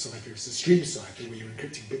type of cipher. If it's a stream cipher where you're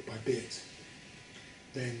encrypting bit by bit,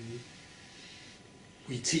 then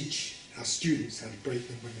we teach our students how to break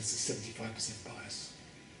them when there's a 75% bias,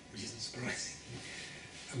 which isn't surprising.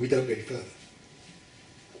 And we don't go any further.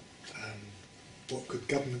 What could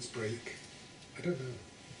governments break? I don't know.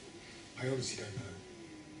 I honestly don't know.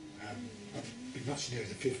 I'd be much nearer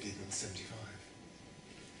to 50 than 75.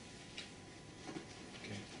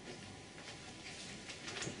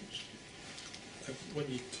 When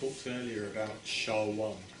you talked earlier about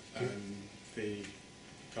SHA-1 and the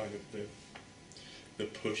kind of the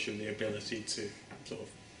push and the ability to sort of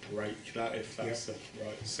break that, if that's the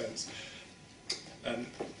right sense.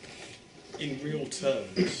 In real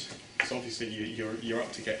terms, so obviously you're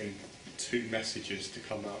up to getting 2 messages to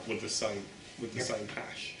come out with the same same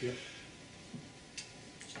hash. Yeah.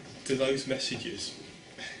 Do those messages,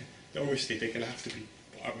 obviously they're going to have to be,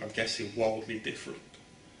 I'm guessing, wildly different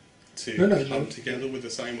to come together with the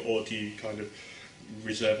same, or do you kind of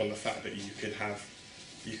reserve on the fact that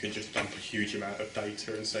you can just dump a huge amount of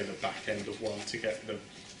data and say the back end of one to get them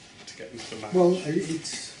to match? Well,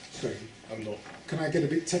 sorry. I'm not. Can I get a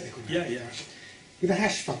bit technical now? Yeah. With a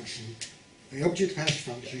hash function, the object of a hash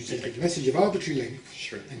function, you take a message of arbitrary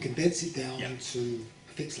length and condense it down to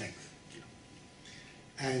a fixed length.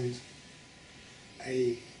 And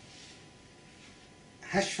a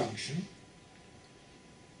hash function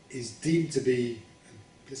is deemed to be,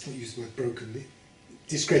 let's not use the word broken,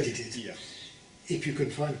 discredited, if you can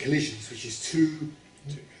find collisions, which is two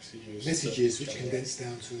messages which condense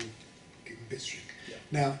down to a given bit string.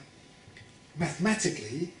 Now,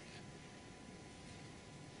 mathematically,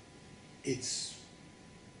 it's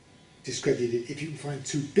discredited if you can find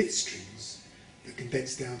two bit strings that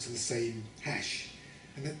condense down to the same hash.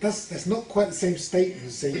 And that's not quite the same statement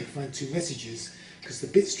as saying you can find two messages, because the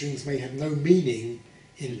bit strings may have no meaning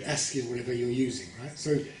in ASCII or whatever you're using, right?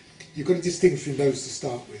 So you've got to distinguish between those to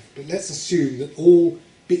start with. But let's assume that all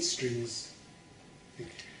bit strings,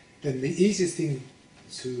 then the easiest thing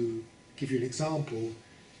to give you an example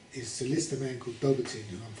is to list a man called Dobertin,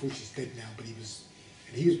 who unfortunately is dead now, but he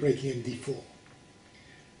was breaking MD4.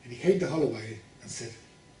 And he came to Holloway and said,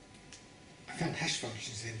 I found hash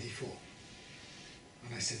functions in MD4.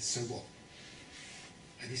 And I said, so what?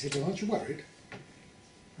 And he said, well, aren't you worried?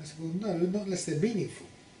 I said, well, no, not unless they're meaningful.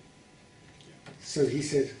 So he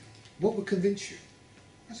said, what would convince you?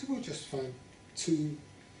 I said, well, just find two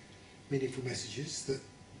meaningful messages that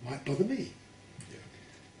might bother me.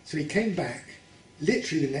 So he came back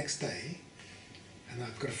literally the next day, and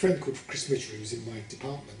I've got a friend called Chris Mitchell who's in my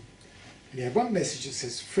department, and he had one message that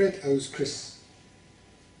says, Fred owes Chris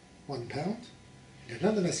 £1, and he had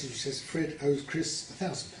another message which says, Fred owes Chris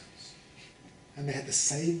 £1,000. And they had the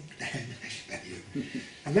same damn hash value.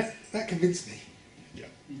 And that convinced me. Yeah.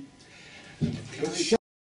 But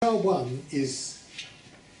SHA-1 is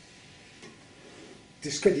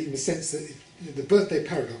discredited in the sense that the birthday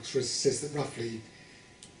paradox says that roughly,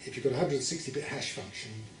 if you've got a 160-bit hash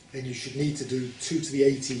function, then you should need to do 2 to the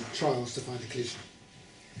 80 trials to find a collision.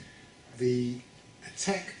 The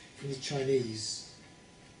attack from the Chinese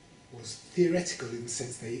was theoretical in the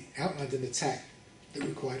sense they outlined an attack that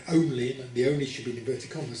required only, and the only should be in inverted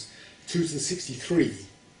commas, 2 to the 63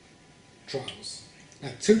 trials.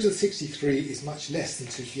 Now 2 to the 63 is much less than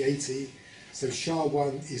 2 to the 80, so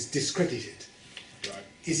SHA-1 is discredited. Right.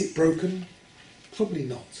 Is it broken? Probably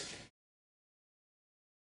not.